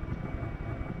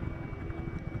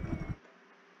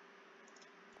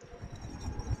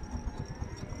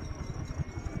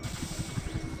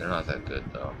 They're not that good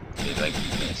though. They like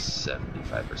miss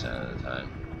 75% of the time.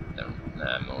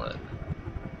 Nah, more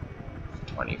like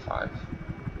 25.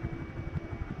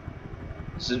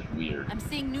 This is weird. I'm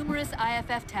seeing numerous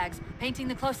IFF tags, painting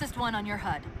the closest one on your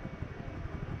HUD.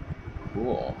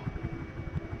 Cool.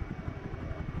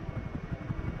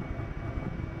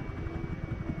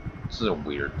 This is a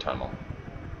weird tunnel.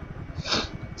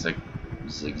 It's like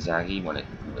zigzaggy when it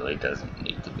really doesn't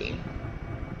need to be.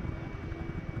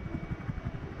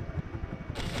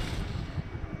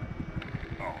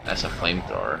 That's a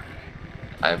flamethrower.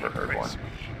 I ever heard one.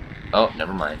 Oh,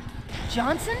 never mind.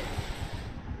 Johnson?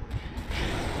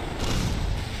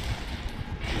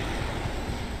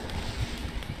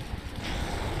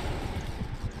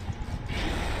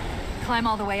 Climb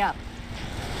all the way up.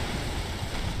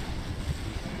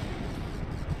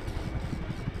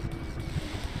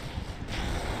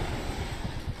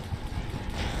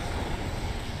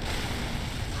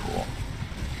 Cool.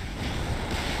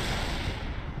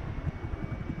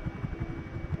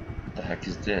 What the heck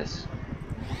is this?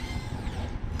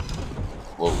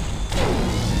 Whoa.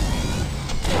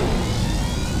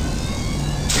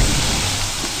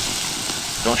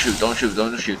 Don't shoot, don't shoot,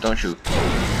 don't shoot, don't shoot.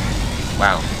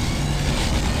 Wow.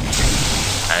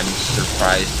 I'm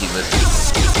surprised he listened.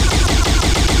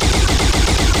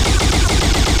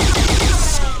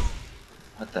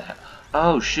 What the hell?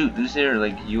 Oh shoot, these are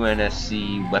like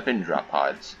UNSC weapon drop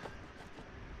pods.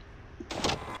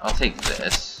 I'll take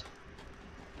this.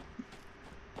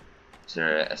 Is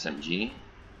there a SMG?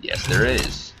 Yes, there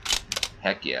is.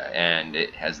 Heck yeah, and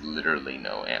it has literally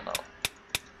no ammo.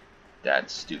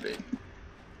 That's stupid.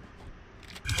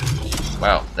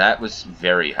 Wow, that was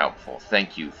very helpful.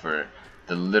 Thank you for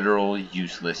the literal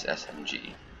useless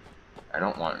SMG. I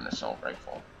don't want an assault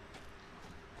rifle.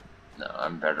 No,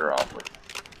 I'm better off with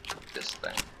this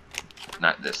thing.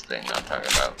 Not this thing I'm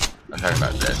talking about. I'm talking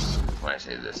about this when I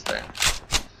say this thing.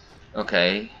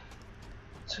 Okay.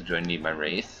 So do I need my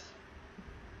Wraith?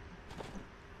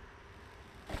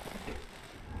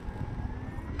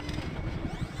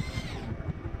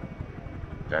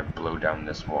 Do I blow down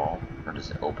this wall? Or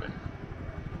does it open?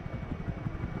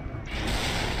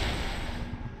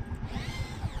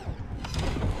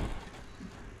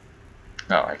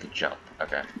 Oh, I could jump.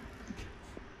 Okay.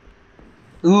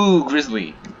 Ooh,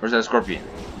 grizzly. Or is that a scorpion?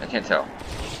 I can't tell.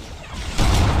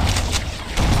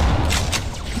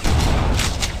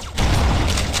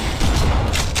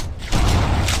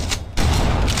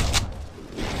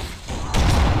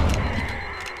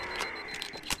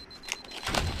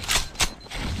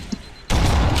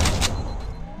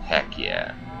 Heck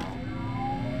yeah.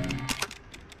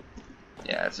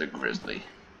 Yeah, it's a grizzly.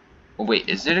 Oh wait,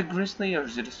 is it a grizzly or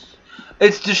is it a...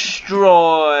 It's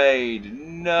destroyed!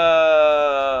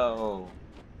 No!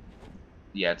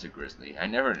 Yeah, it's a grizzly. I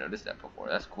never noticed that before.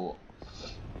 That's cool.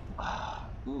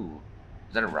 Ooh.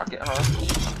 Is that a rocket hog?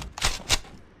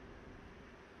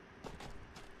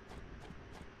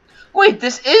 Wait,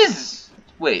 this is...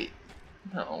 Wait.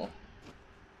 No.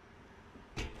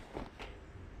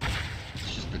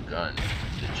 It's just the gun.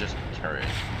 It's just the turret.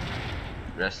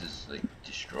 The rest is, like,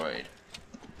 destroyed.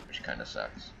 Which kind of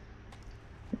sucks.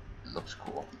 It looks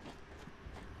cool.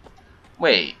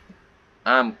 Wait.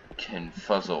 I'm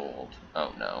confuzzled.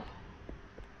 Oh no.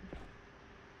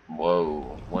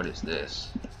 Whoa. What is this?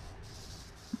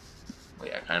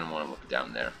 Wait, I kind of want to look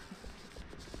down there.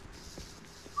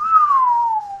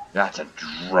 That's a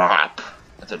drop.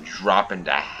 That's a drop and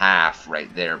a half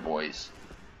right there, boys.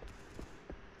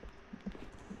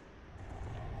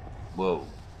 Whoa.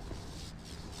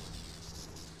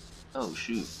 Oh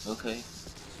shoot. Okay.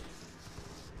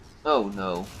 Oh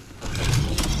no.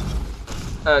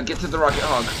 Get to the rocket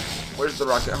hog. Where's the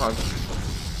rocket hog?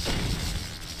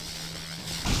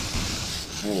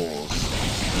 Fools.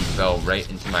 He fell right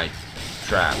into my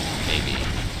trap, maybe.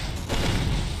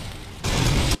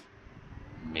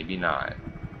 Maybe not.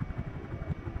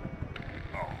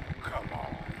 Oh, come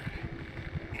on.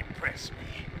 Impress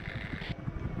me.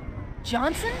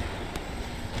 Johnson?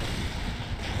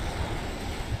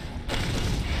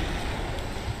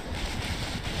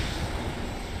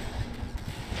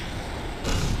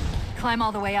 Climb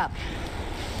all the way up.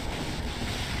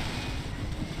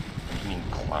 I mean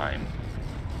climb.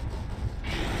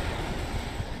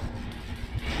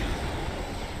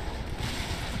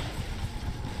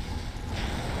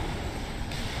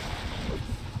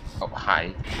 Oh,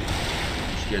 hi.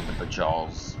 I'm scared the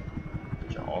bajals.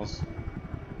 Bajals?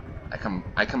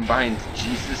 I combined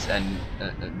Jesus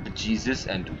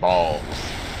and balls.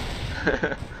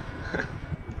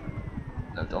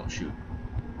 No, don't shoot.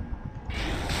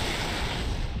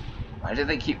 Why do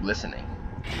they keep listening?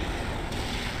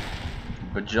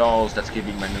 Bajals, that's gonna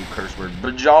be my new curse word.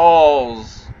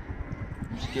 Bajals!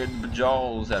 I'm scared the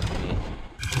bajals after me.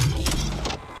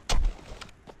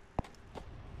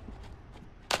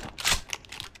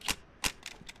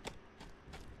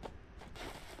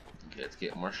 Okay, let's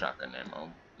get more shotgun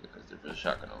ammo, because there's a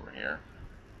shotgun over here.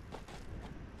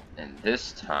 And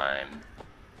this time...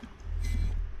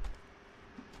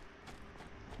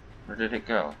 Where did it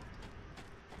go?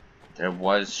 There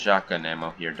was shotgun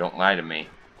ammo here, don't lie to me.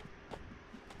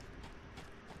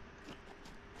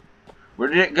 Where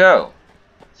did it go?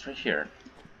 It's right here.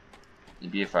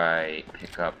 Maybe if I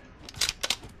pick up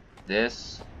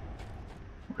this,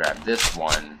 grab this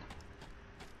one.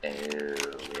 Oh,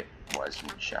 it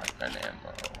wasn't shotgun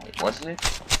ammo. Wait, wasn't it?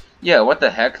 Yeah, what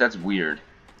the heck? That's weird.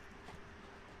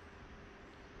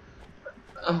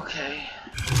 Okay.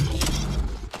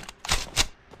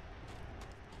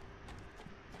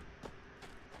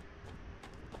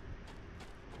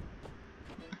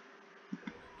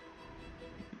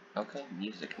 Okay,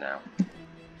 music now.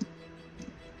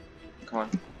 Come on.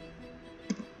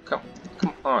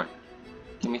 Come on.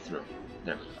 Get me through.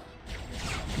 There we go.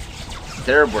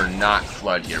 There were not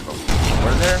flood here before.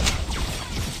 Were there?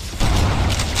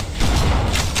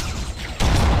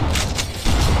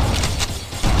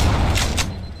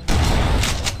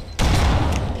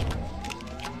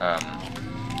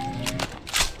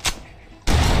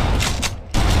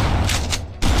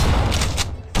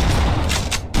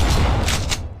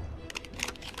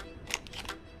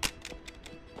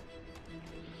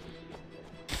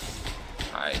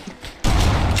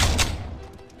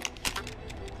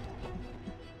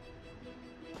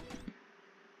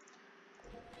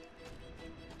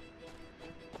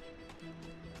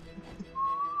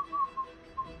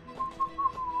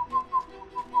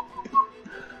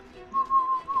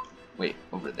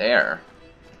 there.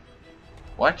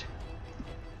 What?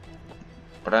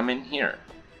 But I'm in here.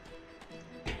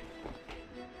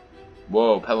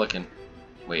 Whoa, pelican.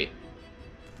 Wait.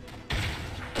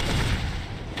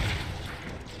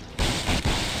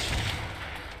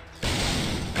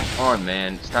 Come on,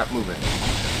 man. Stop moving.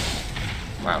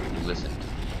 Wow, you listened.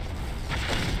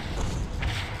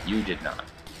 You did not.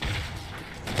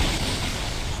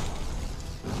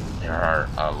 There are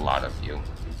a lot of you.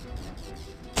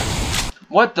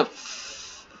 What the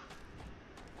f...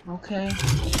 Okay.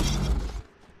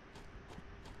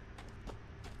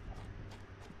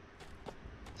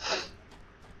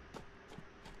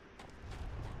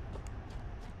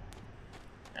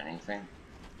 Anything?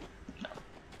 No.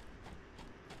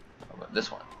 How about this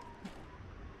one?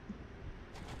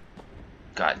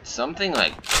 God, something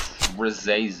like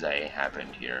Rizeze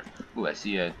happened here. Ooh, I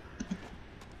see a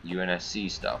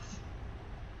UNSC stuff.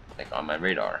 Like on my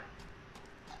radar.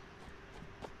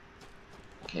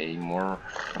 Okay, more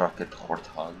rocket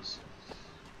warthogs.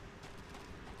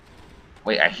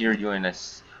 Wait, I hear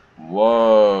UNS.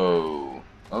 Whoa.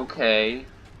 Okay.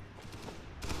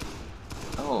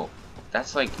 Oh,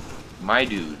 that's like my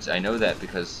dudes. I know that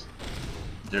because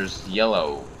there's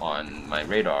yellow on my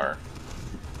radar.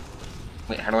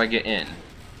 Wait, how do I get in?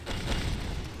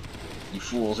 You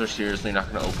fools are seriously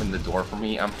not gonna open the door for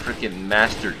me? I'm freaking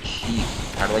Master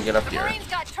Chief. How do I get up here? Marines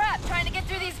got trapped trying to get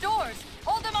through these doors.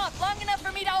 Hold them off long enough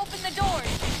for me to open the doors.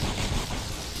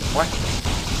 What?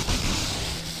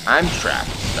 I'm trapped,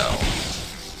 though.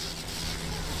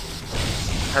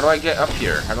 How do I get up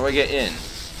here? How do I get in?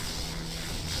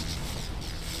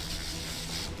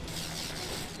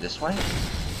 This way?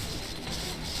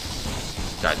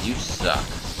 God, you suck.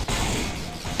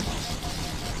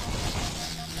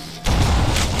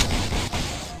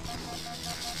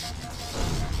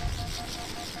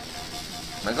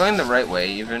 Am I going the right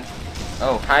way, even?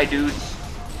 Oh, hi, dudes.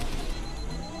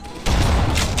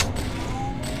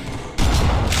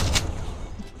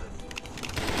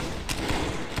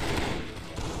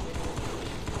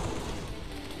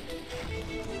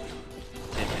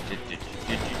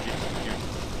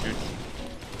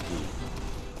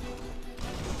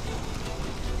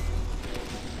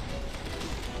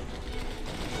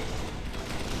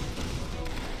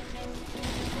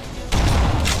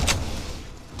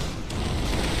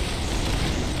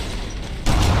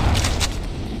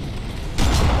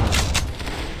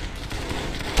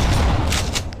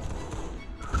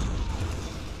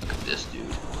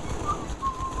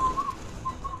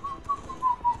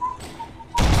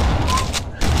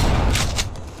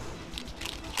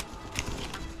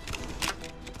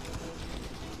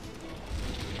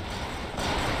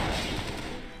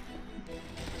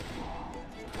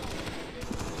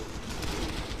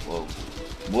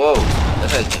 Whoa,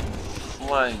 that guy came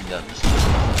flying down the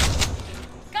stairs.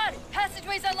 Got it.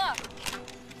 Passageway's unlocked.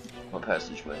 What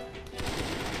passageway?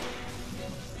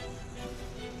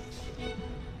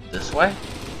 This way?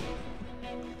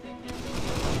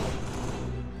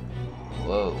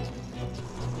 Whoa.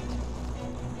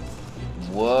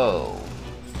 Whoa.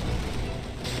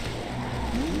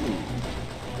 Ooh.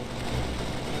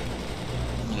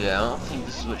 Yeah, I don't think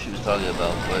this is what she was talking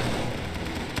about, but...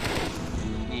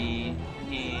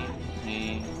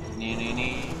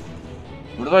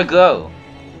 Where do I go?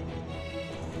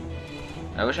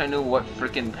 I wish I knew what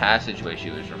freaking passageway she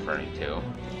was referring to.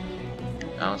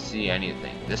 I don't see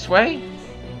anything. This way?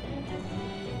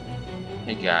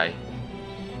 Hey guy.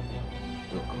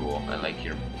 You look cool. I like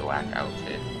your black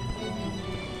outfit.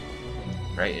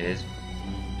 Right, it is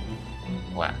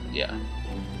black, yeah.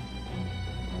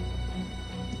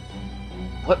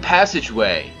 What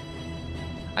passageway?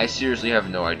 I seriously have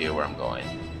no idea where I'm going.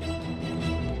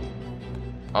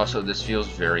 Also, this feels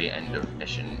very end of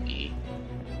mission E.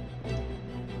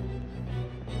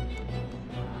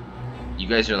 You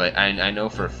guys are like, I know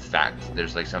for a fact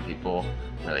there's like some people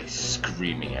who are like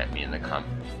screaming at me in the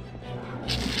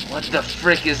What the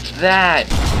frick is that?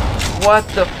 What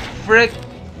the frick?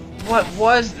 What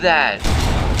was that?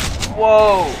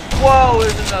 Whoa! Whoa,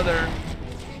 there's another.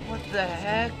 What the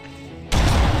heck?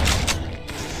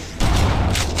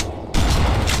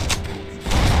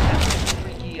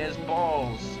 As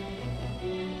balls.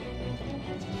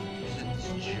 Its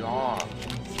jaw.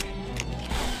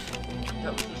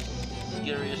 That was the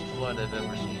scariest flood I've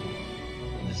ever seen.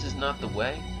 This is not the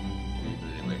way?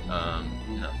 Wait,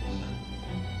 no.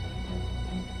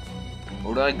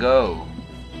 Where do I go?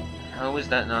 How is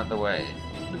that not the way?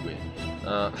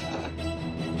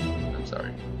 I'm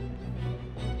sorry.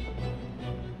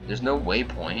 There's no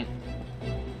waypoint.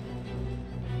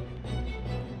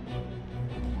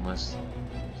 Unless...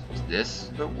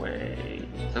 this the way?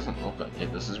 It doesn't look like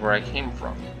it. This is where I came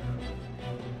from.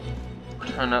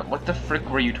 Cortana, what the frick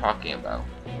were you talking about?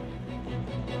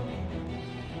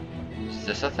 Is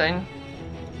this a thing?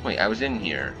 Wait, I was in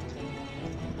here.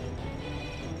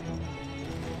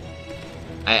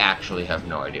 I actually have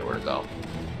no idea where to go.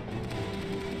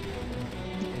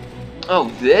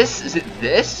 Oh, this? Is it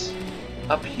this?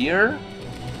 Up here?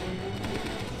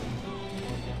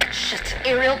 Shit,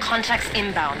 aerial contacts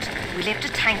inbound. We left a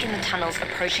tank in the tunnels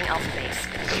approaching Alpha Base.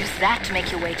 Use that to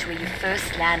make your way to where you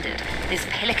first landed. There's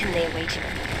Pelican there waiting.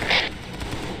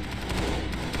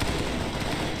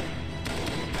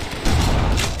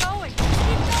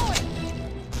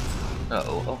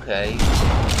 Oh, okay.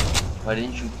 Why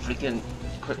didn't you freaking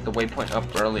put the waypoint up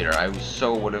earlier? I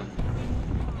so would've...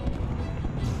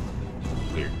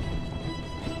 Weird.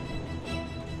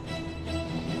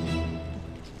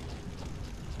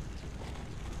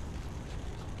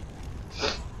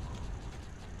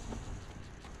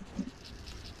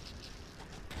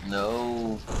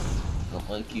 No, don't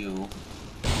like you.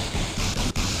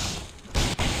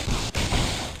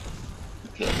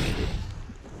 Okay, I made it.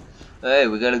 Hey,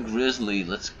 we got a grizzly.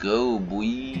 Let's go,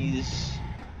 boys.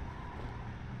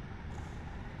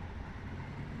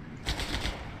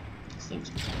 This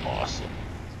thing's awesome.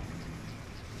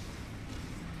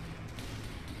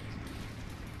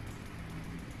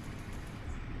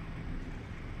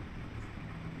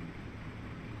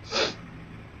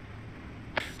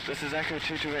 This is Echo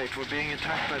 228. We're being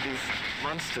attacked by these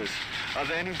monsters. Are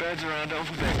there any birds around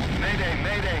Alpha Base? Mayday!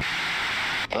 Mayday!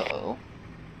 Uh-oh.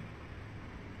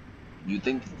 You'd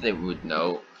think that they would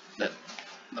know that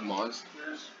the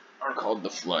monsters are called the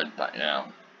Flood by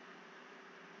now.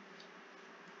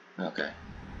 Okay.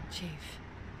 Chief,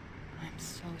 I'm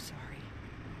so sorry.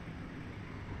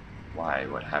 Why?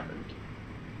 What happened?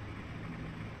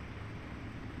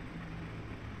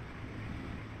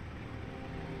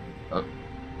 Oh.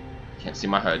 Can't see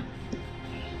my HUD.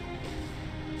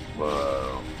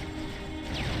 Whoa.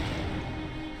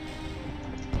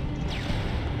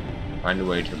 Find a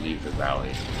way to leave the valley.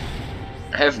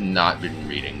 I have not been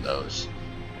reading those.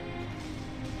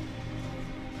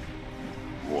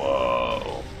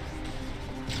 Whoa.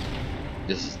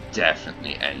 This is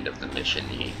definitely end of the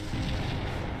mission-y.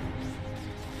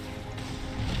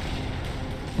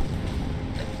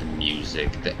 Like the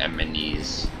music, the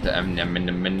anemones, the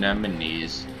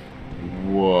anemones.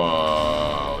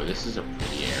 Whoa, this is a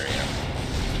pretty area.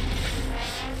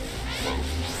 Whoa.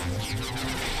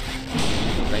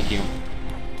 Thank you.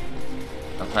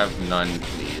 I'll have none,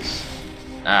 please.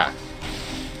 Ah.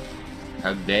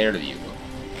 How dare you?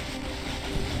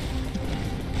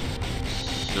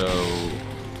 So,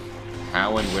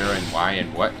 how and where and why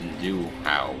and what and do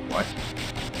how what?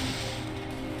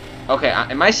 Okay,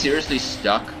 am I seriously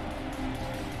stuck?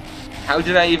 How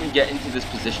did I even get into this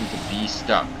position to be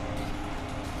stuck?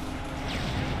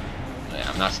 Yeah,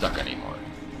 I'm not stuck anymore.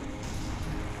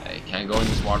 Hey, can I go in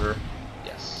this water?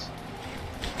 Yes.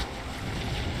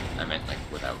 I meant like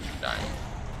without dying.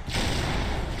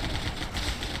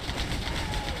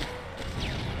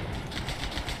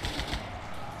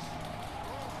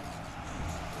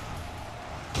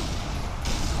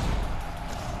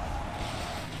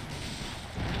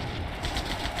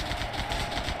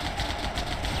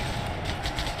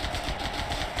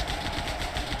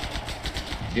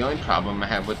 The only problem I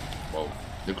have with, well,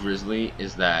 the Grizzly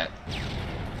is that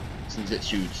since it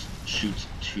shoots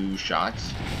two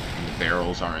shots and the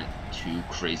barrels aren't too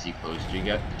crazy close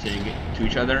to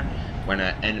each other, when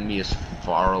an enemy is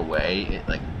far away, it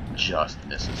like just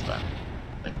misses them.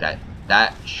 Like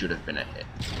that should have been a hit.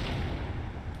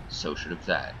 So should have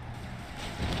that.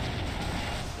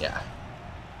 Yeah.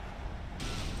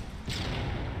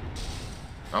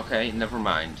 Okay, never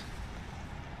mind.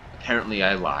 Apparently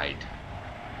I lied.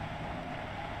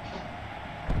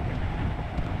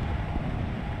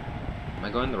 Am I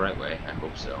going the right way? I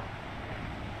hope so.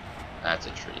 That's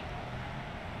a tree.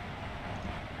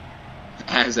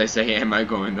 As I say, am I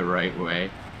going the right way?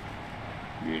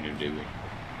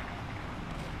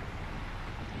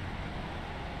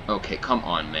 Okay, come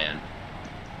on, man.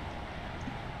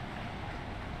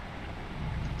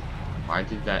 Why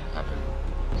did that happen?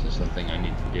 Is this something I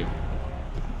need to do?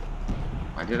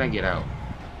 Why did I get out?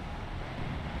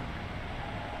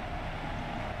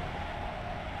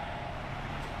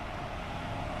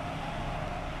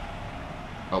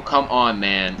 Oh, come on,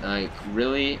 man. Like,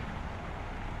 really?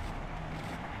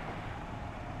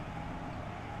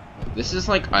 This is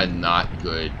like a not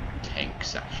good tank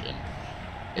section.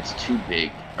 It's too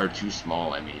big, or too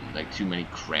small, I mean. Like, too many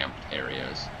cramped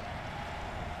areas.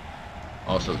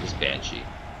 Also, this Banshee.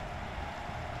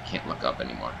 Can't look up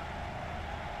anymore.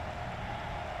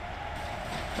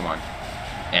 Come on.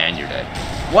 And you're dead.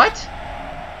 What?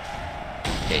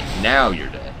 Okay, now you're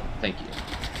dead. Thank you.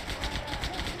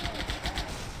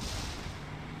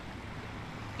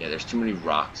 Yeah, there's too many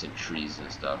rocks and trees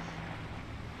and stuff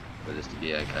for this to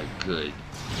be like a good,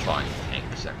 fun tank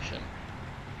section.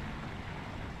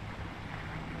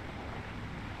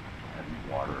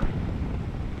 And water.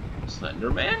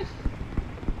 Slender Man?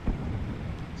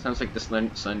 Sounds like the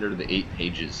Slender the 8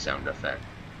 Pages sound effect.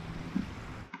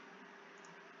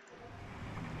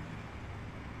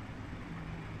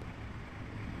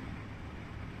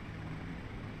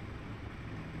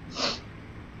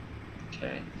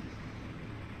 Okay.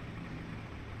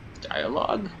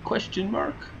 Dialogue? Question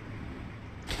mark?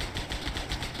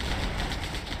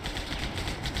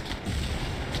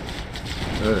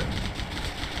 Ugh.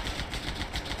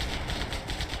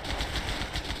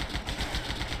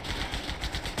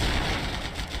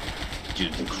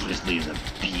 Dude, the grizzly is a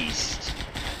beast.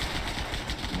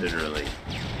 Literally.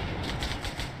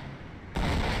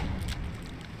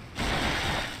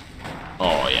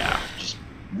 Oh yeah, just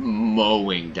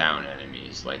mowing down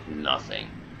enemies like nothing.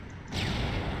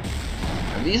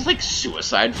 Are these like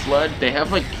Suicide Flood? They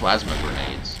have like plasma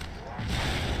grenades.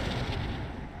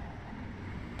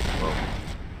 Whoa.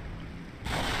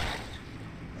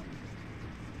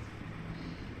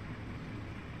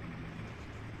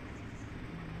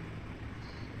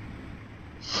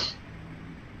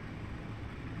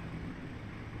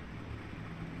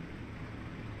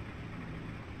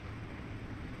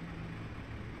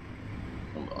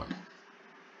 Hold on.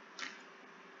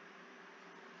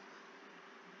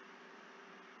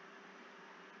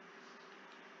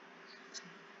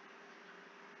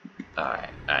 Alright.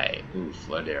 Ooh,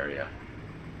 flood area.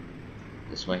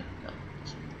 This way? No.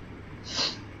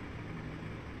 This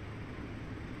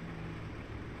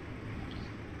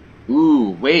way.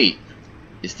 Ooh, wait.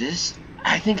 Is this?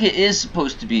 I think it is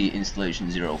supposed to be Installation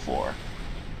 04.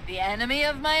 The enemy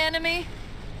of my enemy?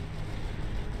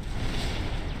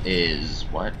 Is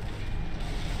what?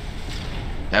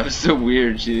 That was so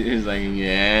weird. She is like,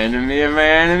 yeah, enemy of my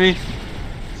enemy.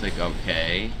 It's like,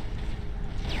 okay.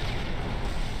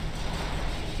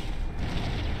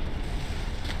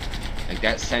 Like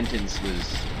that sentence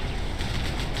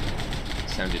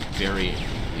sounded very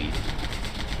incomplete.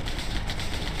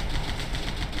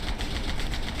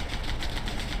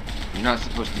 You're not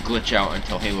supposed to glitch out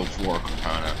until Halo 4,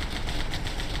 Cortana.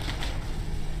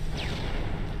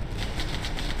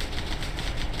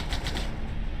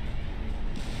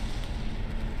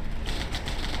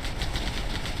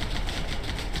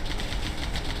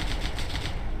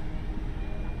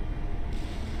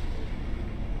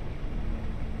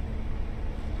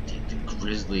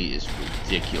 Grizzly is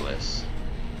ridiculous.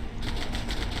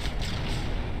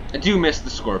 I do miss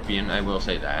the Scorpion, I will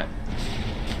say that.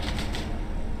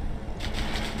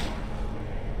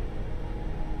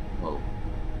 Whoa.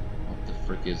 What the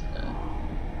frick is that?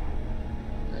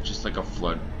 That's just like a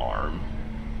flood arm.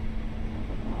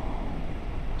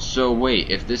 So wait,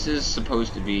 if this is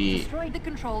supposed to be... Destroyed the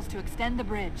controls to extend the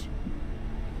bridge.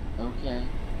 Okay.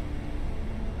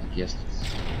 I guess it's...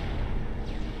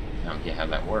 I don't get how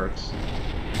that works.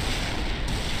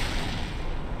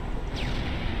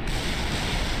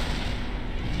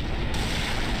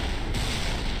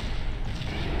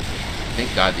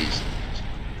 Thank God these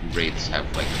wraiths have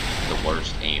like the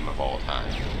worst aim of all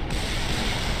time.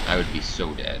 I would be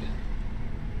so dead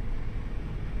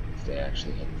if they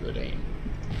actually had good aim.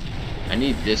 I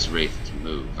need this wraith to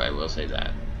move, I will say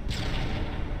that.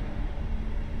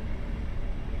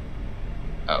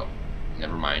 Oh.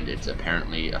 Never mind, it's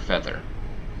apparently a feather.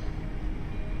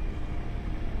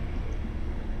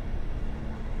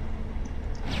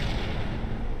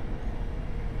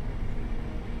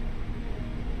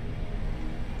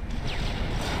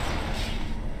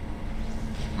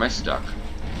 Am I stuck?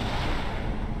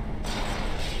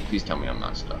 Please tell me I'm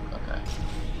not stuck, okay.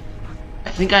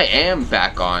 I think I am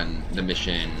back on the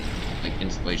mission, like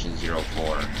Installation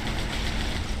 04.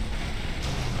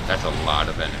 That's a lot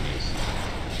of enemies.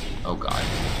 Oh god.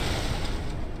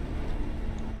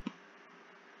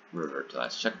 Revert to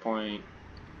last checkpoint.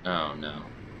 Oh no.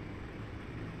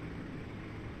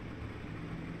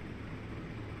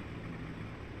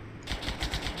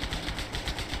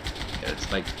 Yeah,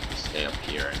 it's like stay up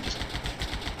here and just,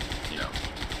 you know,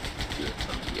 do it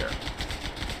from here.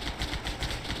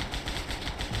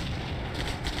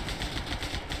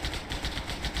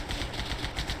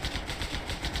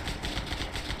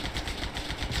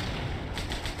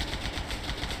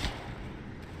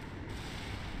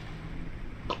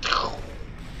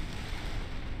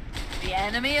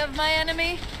 Enemy of my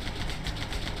enemy?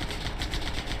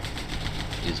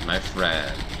 Is my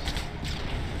friend.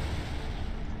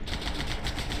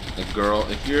 Like, girl,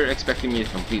 if you're expecting me to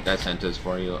complete that sentence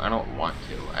for you, I don't want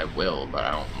to. I will, but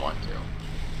I don't want to.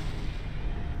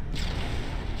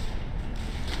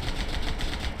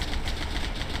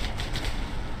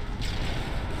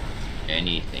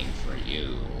 Anything for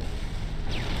you.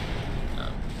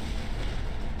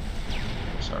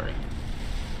 Sorry.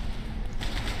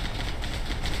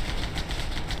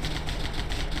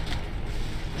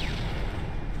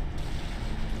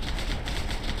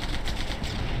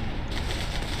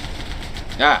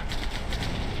 Ah!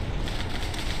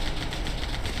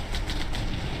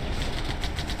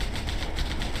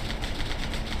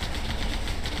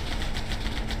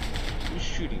 Who's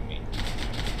shooting me?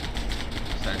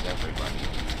 Besides everybody.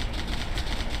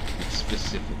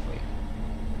 Specifically.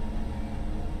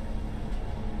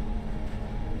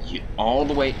 You, all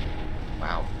the way...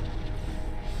 Wow.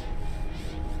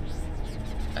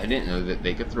 I didn't know that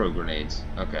they could throw grenades.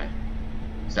 Okay.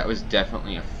 So that was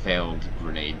definitely a failed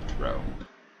grenade throw.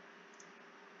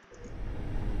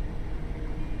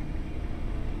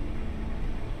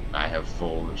 I have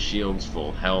full shields,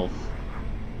 full health.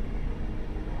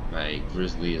 My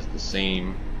grizzly is the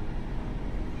same.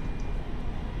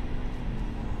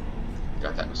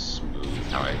 God, that was smooth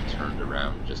how I turned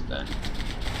around just then.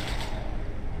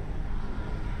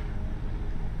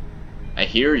 I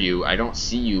hear you, I don't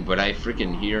see you, but I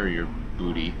freaking hear your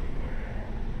booty.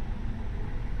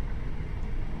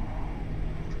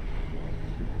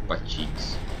 Butt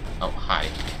cheeks. Oh, hi.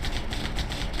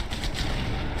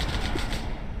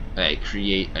 I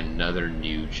create another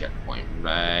new checkpoint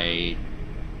right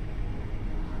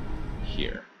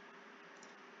here.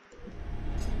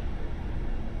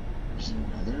 There's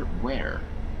another? Where?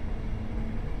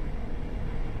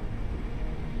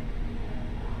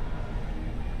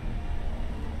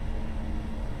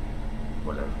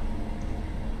 Whatever.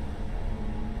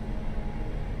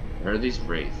 Where are these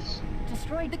wraiths?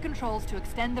 Destroy the controls to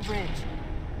extend the bridge.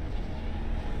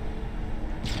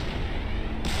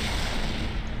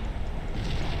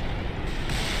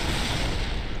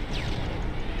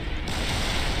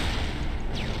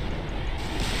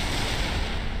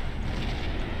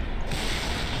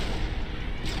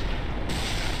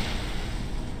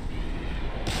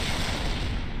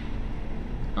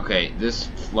 Okay, this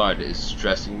flood is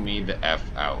stressing me the F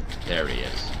out. There he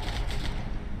is.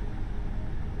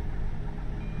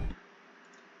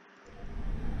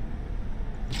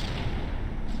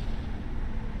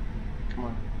 Come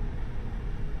on.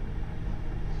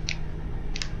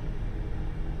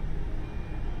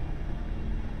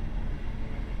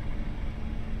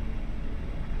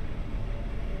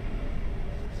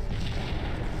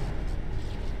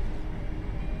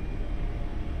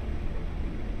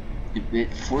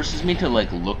 It forces me to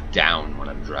like look down when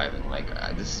I'm driving. Like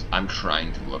I'm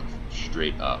trying to look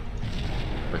straight up,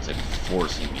 but it's like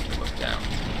forcing me to look down.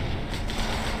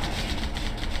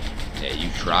 Yeah, you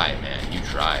try, man. You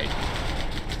tried,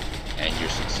 and you're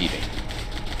succeeding.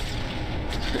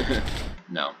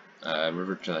 No,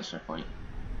 river to that checkpoint.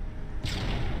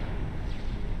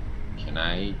 Can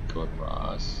I go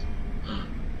across?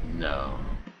 No.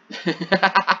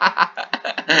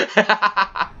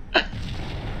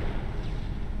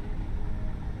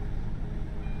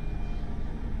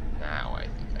 Now I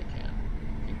think I can.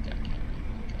 I think I can.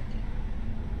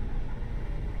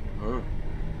 Huh.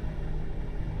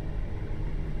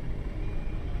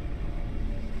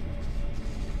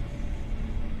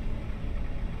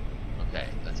 Okay,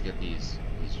 let's get these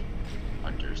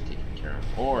hunters taken care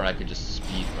of. Or I could just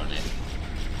speed run it.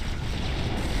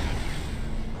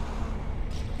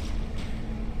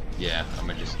 Yeah, I'm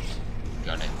gonna just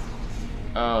gun it.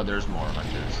 Oh, there's more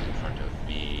hunters in front of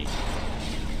me.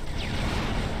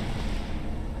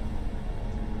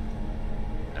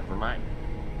 Never mind.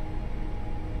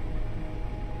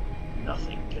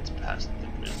 Nothing gets past the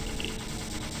grizzly.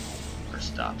 Or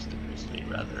stops the grizzly,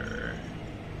 rather.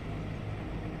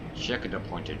 Check it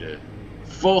appointed to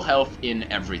full health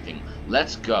in everything.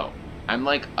 Let's go. I'm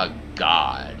like a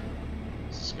god.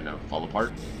 Is this gonna fall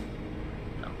apart?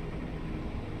 No.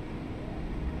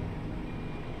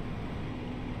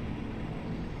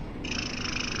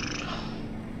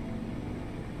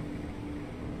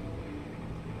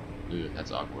 Ooh,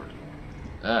 that's awkward.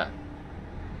 Ah.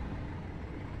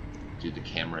 Dude, the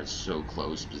camera is so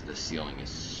close because the ceiling is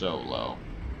so low.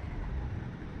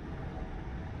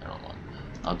 I don't want.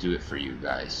 I'll do it for you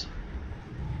guys.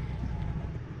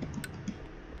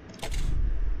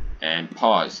 And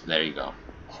pause. There you go.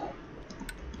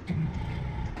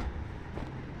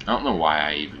 I don't know why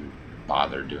I even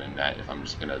bother doing that if I'm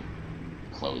just gonna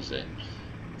close it.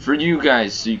 For you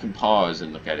guys, so you can pause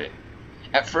and look at it.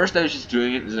 At first I was just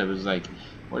doing it because I was like,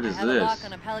 What is I have a lock this?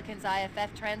 on a Pelican's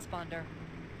IFF transponder.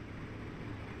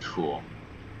 Cool.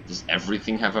 Does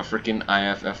everything have a freaking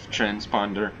IFF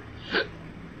transponder?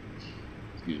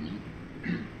 Excuse me.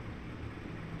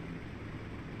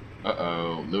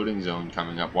 Uh-oh, loading zone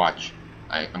coming up. Watch.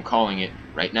 I'm calling it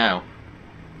right now.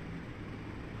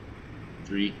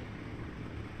 3,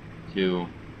 2,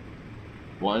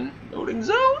 1. Loading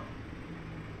zone?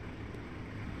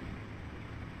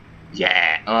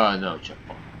 Yeah. Oh, no,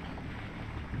 checkpoint.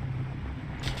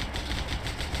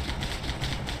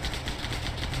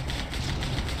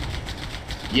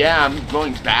 Yeah, I'm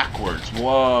going backwards.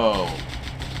 Whoa.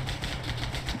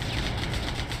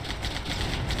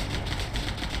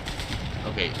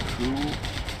 Okay, who?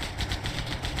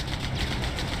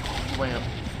 All the way up.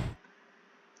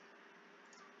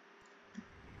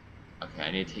 Okay,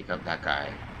 I need to take out that guy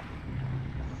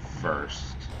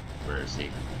first. Where is he?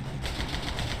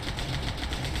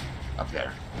 Up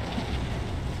there.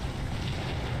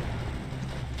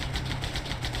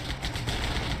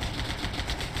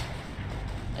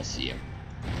 I see him.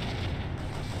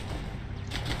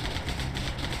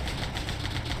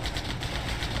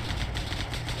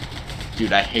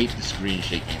 Dude, I hate the screen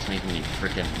shaking. It's making me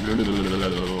freaking.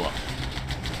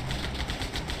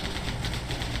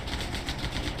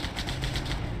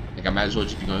 Like, I might as well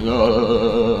just be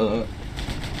going.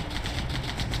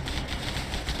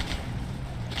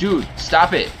 Dude,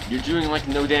 stop it! You're doing like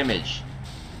no damage.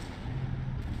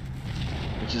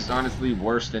 Which is honestly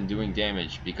worse than doing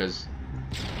damage because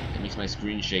it makes my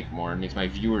screen shake more. It makes my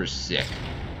viewers sick.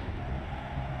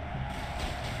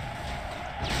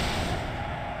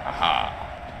 Aha.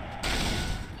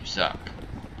 You suck.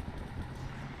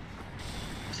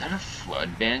 Was that a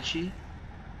flood banshee?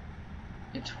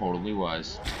 It totally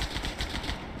was.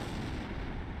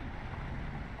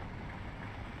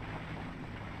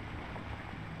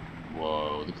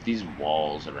 Whoa, look at these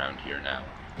walls around here now.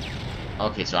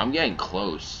 Okay, so I'm getting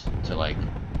close to like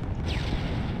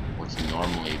what's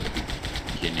normally the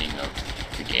beginning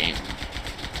of the game.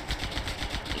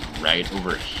 Like right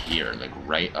over here, like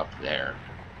right up there.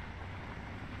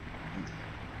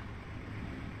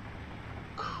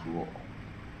 Cool.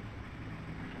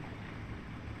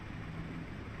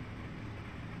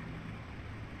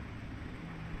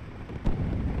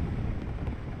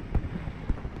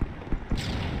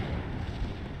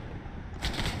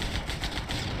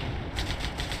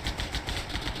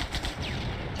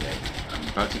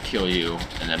 About to kill you,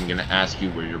 and I'm gonna ask you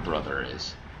where your brother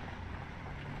is.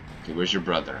 Okay, where's your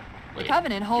brother? Wait,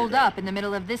 Covenant holed up in the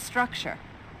middle of this structure.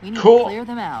 We need Cool. to clear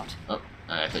them out. Oh,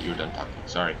 I thought you were done talking.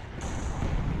 Sorry.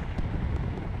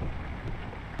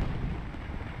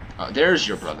 Oh, there's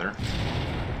your brother.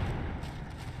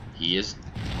 He is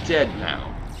dead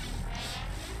now.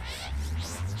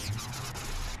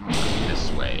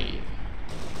 This way.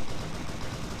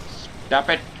 Stop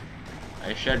it!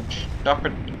 I said stop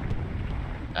it.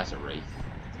 That's a wraith.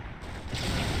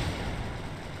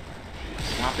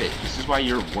 Stop it. This is why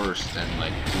you're worse than,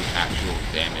 like, doing actual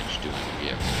damage doing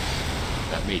vehicles.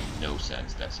 That made no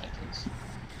sense, that sentence.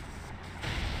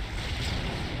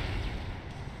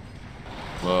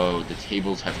 Whoa, the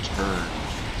tables have turned.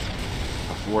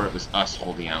 Before it was us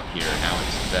holding out here, now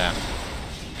it's them.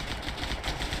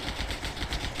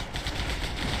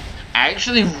 I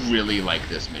actually really like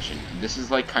this mission. This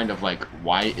is like kind of like,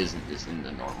 why isn't this in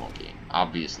the normal game?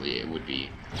 Obviously it would be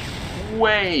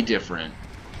way different,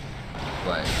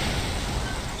 but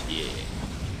yeah.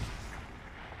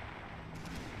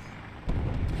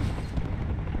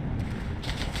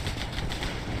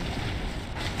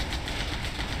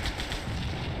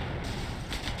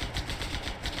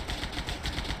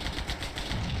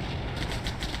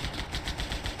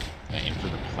 Aim for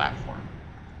the platform.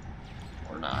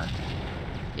 Or not.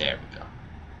 There we go.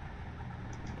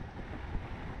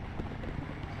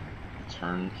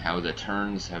 How the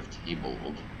turns have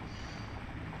tabled.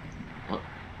 What?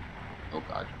 Oh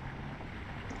god.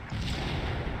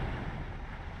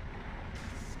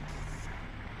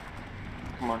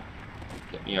 Come on.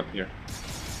 Get me up here.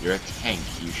 You're a tank.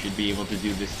 You should be able to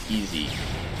do this easy.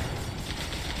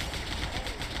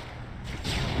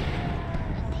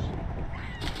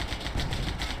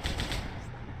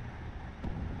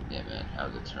 Yeah, man. How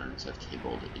the turns have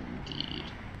tabled indeed.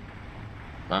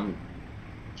 If I'm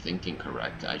thinking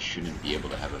correct, I shouldn't be able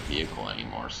to have a vehicle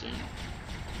anymore soon.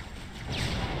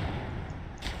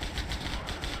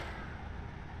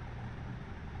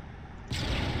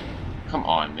 Come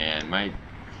on, man.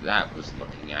 That was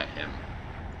looking at him.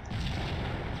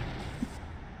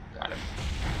 Got him.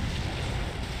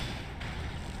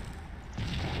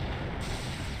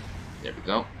 There we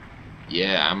go.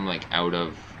 Yeah, I'm like out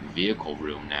of vehicle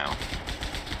room now.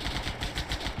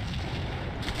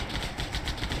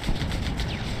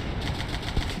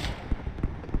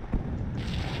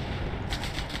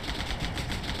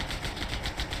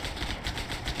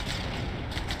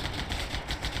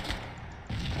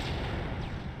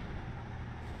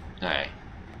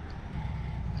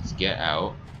 get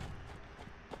out.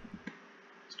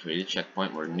 Let's create a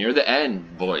checkpoint. We're near the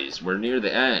end, boys. We're near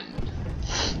the end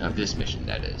of this mission,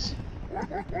 that is.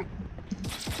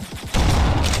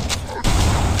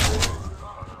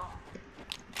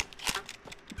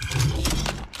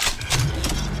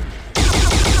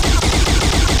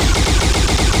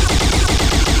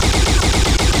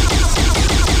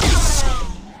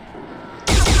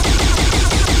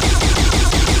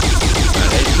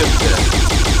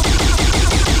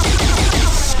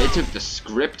 They took the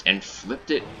script and flipped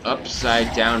it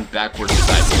upside down, backwards,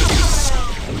 sideways.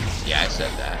 Yeah, I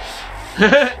said that.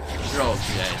 You're all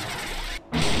dead.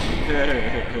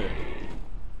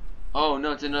 Oh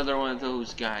no, it's another one of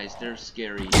those guys. They're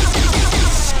scary.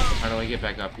 How do I get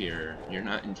back up here? You're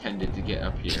not intended to get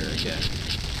up here again.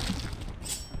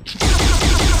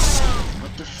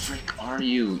 What the frick are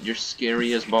you? You're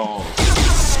scary as balls.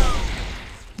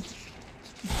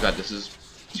 God, this is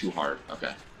too hard.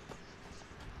 Okay.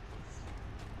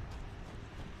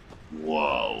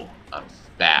 Whoa. I'm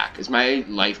back. Is my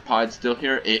life pod still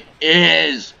here? It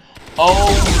is! Oh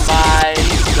my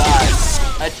god.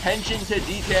 Attention to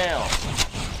detail.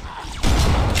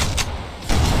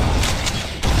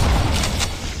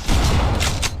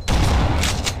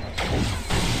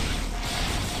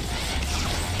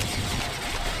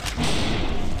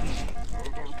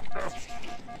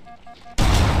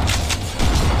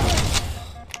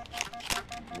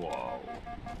 Whoa.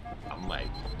 I'm like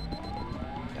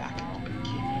back at the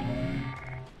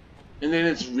beginning. And then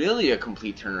it's really a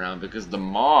complete turnaround because the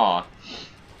Maw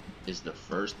is the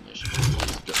first mission.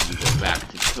 You go back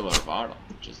to Pillar Bottom,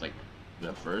 which is like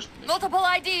the first mission. Multiple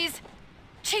IDs!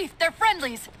 Chief, they're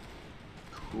friendlies!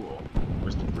 Cool.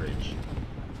 Where's the bridge?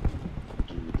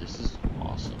 Dude, this is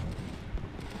awesome.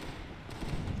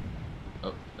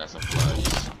 Oh, that's a flood.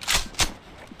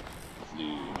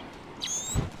 Dude.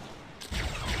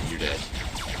 You're dead.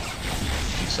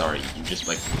 I'm sorry, you just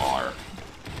like are.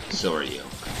 So are you.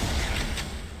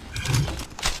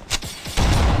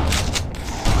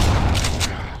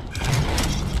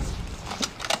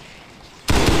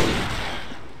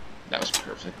 That was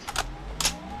perfect.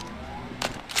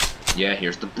 Yeah,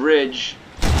 here's the bridge.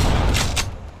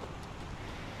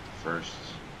 First.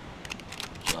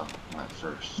 Well, not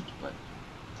first, but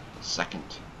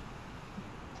second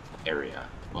area.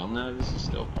 Well, no, this is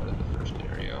still part of the first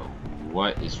area.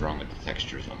 What is wrong with the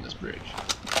textures on this bridge?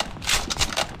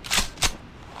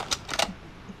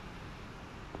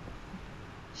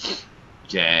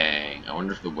 Dang, I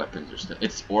wonder if the weapons are still...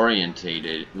 It's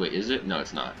orientated... Wait, is it? No,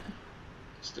 it's not.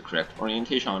 It's the correct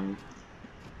orientation.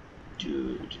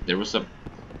 Dude, there was a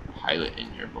pilot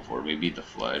in here before. Maybe the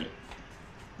flood.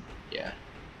 Yeah.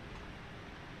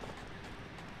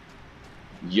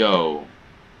 Yo,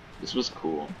 this was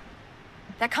cool.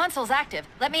 That console's active.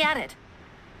 Let me at it.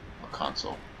 A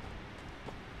console.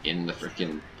 In the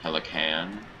freaking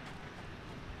Pelican.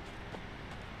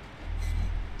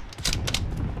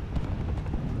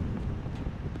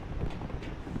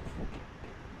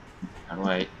 How do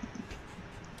I...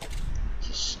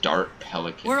 To start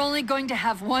Pelican. We're only going to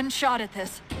have one shot at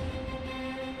this.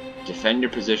 Defend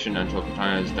your position until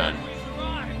Cortana is done.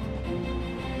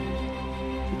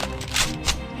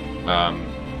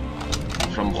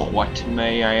 From what,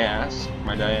 may I ask?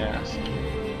 Might I ask?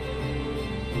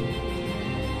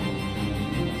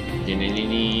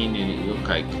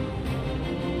 Okay.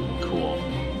 Cool.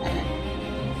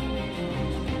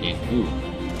 Ooh.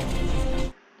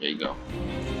 There you go.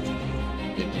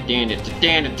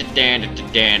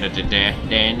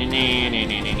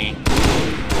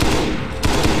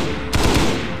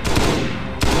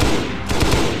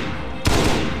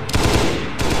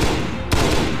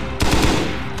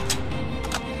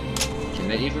 Can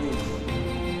they even...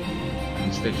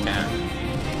 Yes, they can.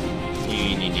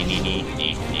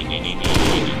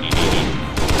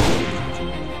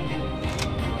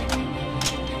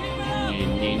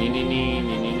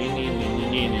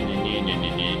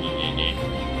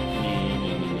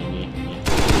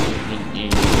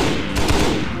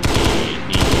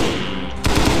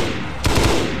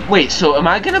 Wait, so am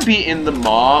I gonna be in the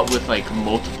Maw with like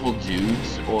multiple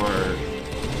dudes, or...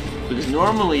 Because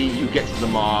normally you get to the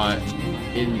Maw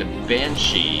in the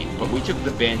Banshee, but we took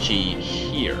the Banshee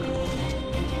here.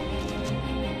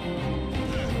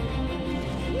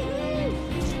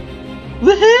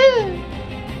 Woohoo!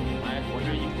 I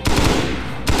wonder you...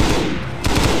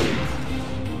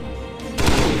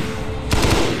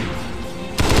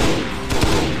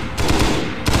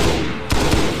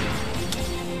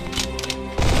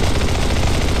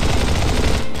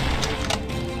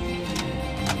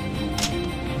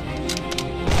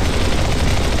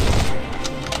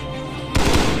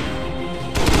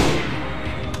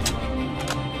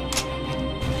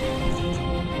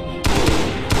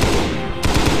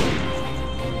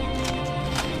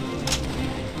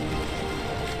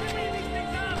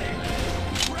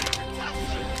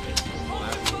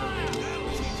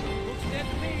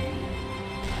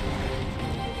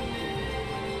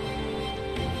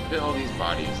 Look at all these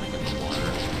bodies like in the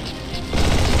water.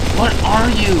 What are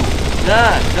you?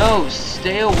 Nah, no,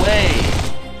 stay away.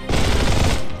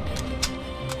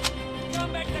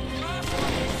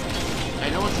 I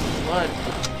know it's blood,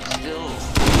 but still.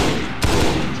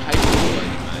 Type of blood.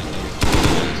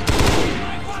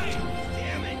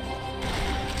 Damn it.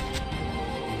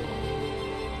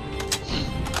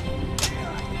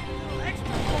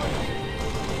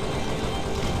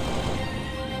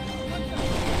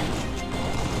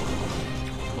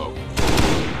 Whoa.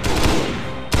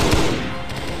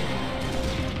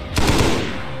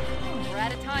 We're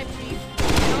out of time, Chief.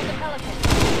 Get on the Pelican.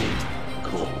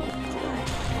 Cool.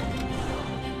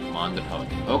 I'm on the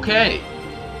Pelican. Okay.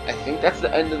 I think that's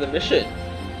the end of the mission.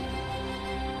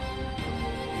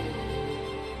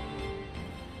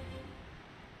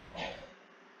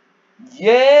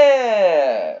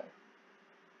 Yeah!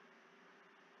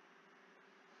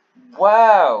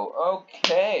 Wow,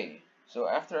 okay. So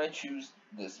after I choose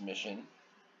this mission,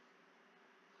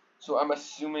 so I'm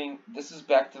assuming this is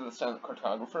back to the silent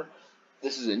cartographer.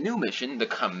 This is a new mission, the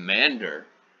Commander.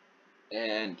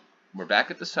 And we're back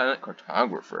at the silent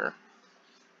cartographer.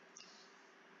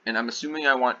 And I'm assuming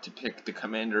I want to pick the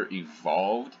Commander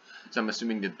Evolved. So I'm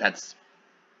assuming that that's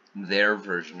their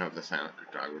version of the silent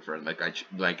cartographer.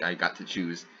 Like I got to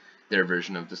choose their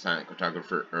version of the silent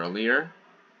cartographer earlier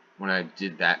when I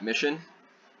did that mission.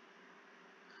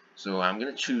 So I'm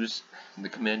gonna choose the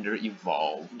Commander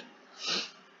Evolved.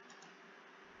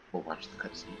 We'll watch the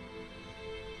cutscene.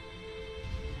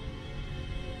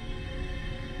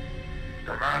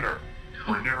 Commander,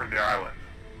 we're nearing the island.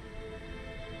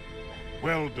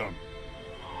 Well done.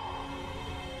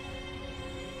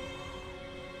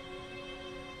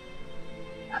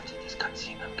 After this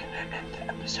cutscene, I'm gonna end the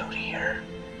episode here.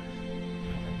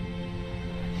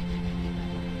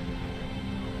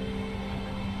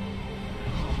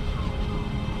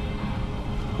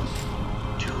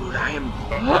 Dude, I am.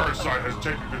 The parasite has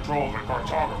taken control of the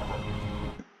cartographer.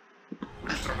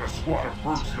 We sent a squad of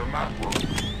brutes to the map room,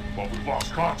 but we've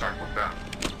lost contact with them.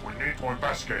 We need to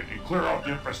investigate and clear out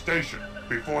the infestation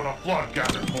before the flood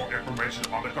gathers more information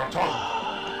on the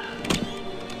cartographer.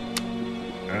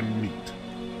 And meat.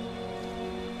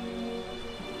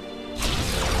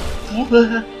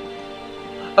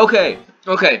 Okay.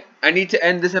 I need to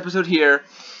end this episode here.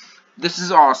 This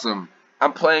is awesome.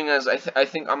 I'm playing as I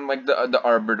think I'm like the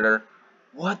arbiter.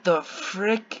 What the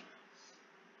frick?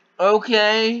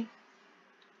 Okay.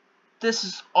 This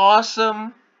is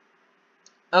awesome.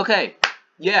 Okay.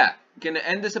 Yeah. Gonna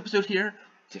end this episode here.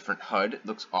 Different HUD.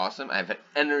 Looks awesome. I have an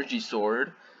energy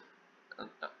sword.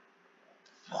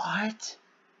 What?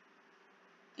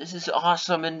 This is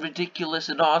awesome and ridiculous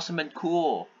and awesome and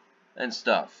cool and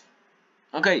stuff.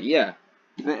 Okay, yeah.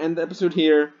 Gonna end the episode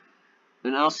here.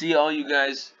 And I'll see all you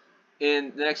guys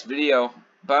in the next video.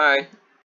 Bye.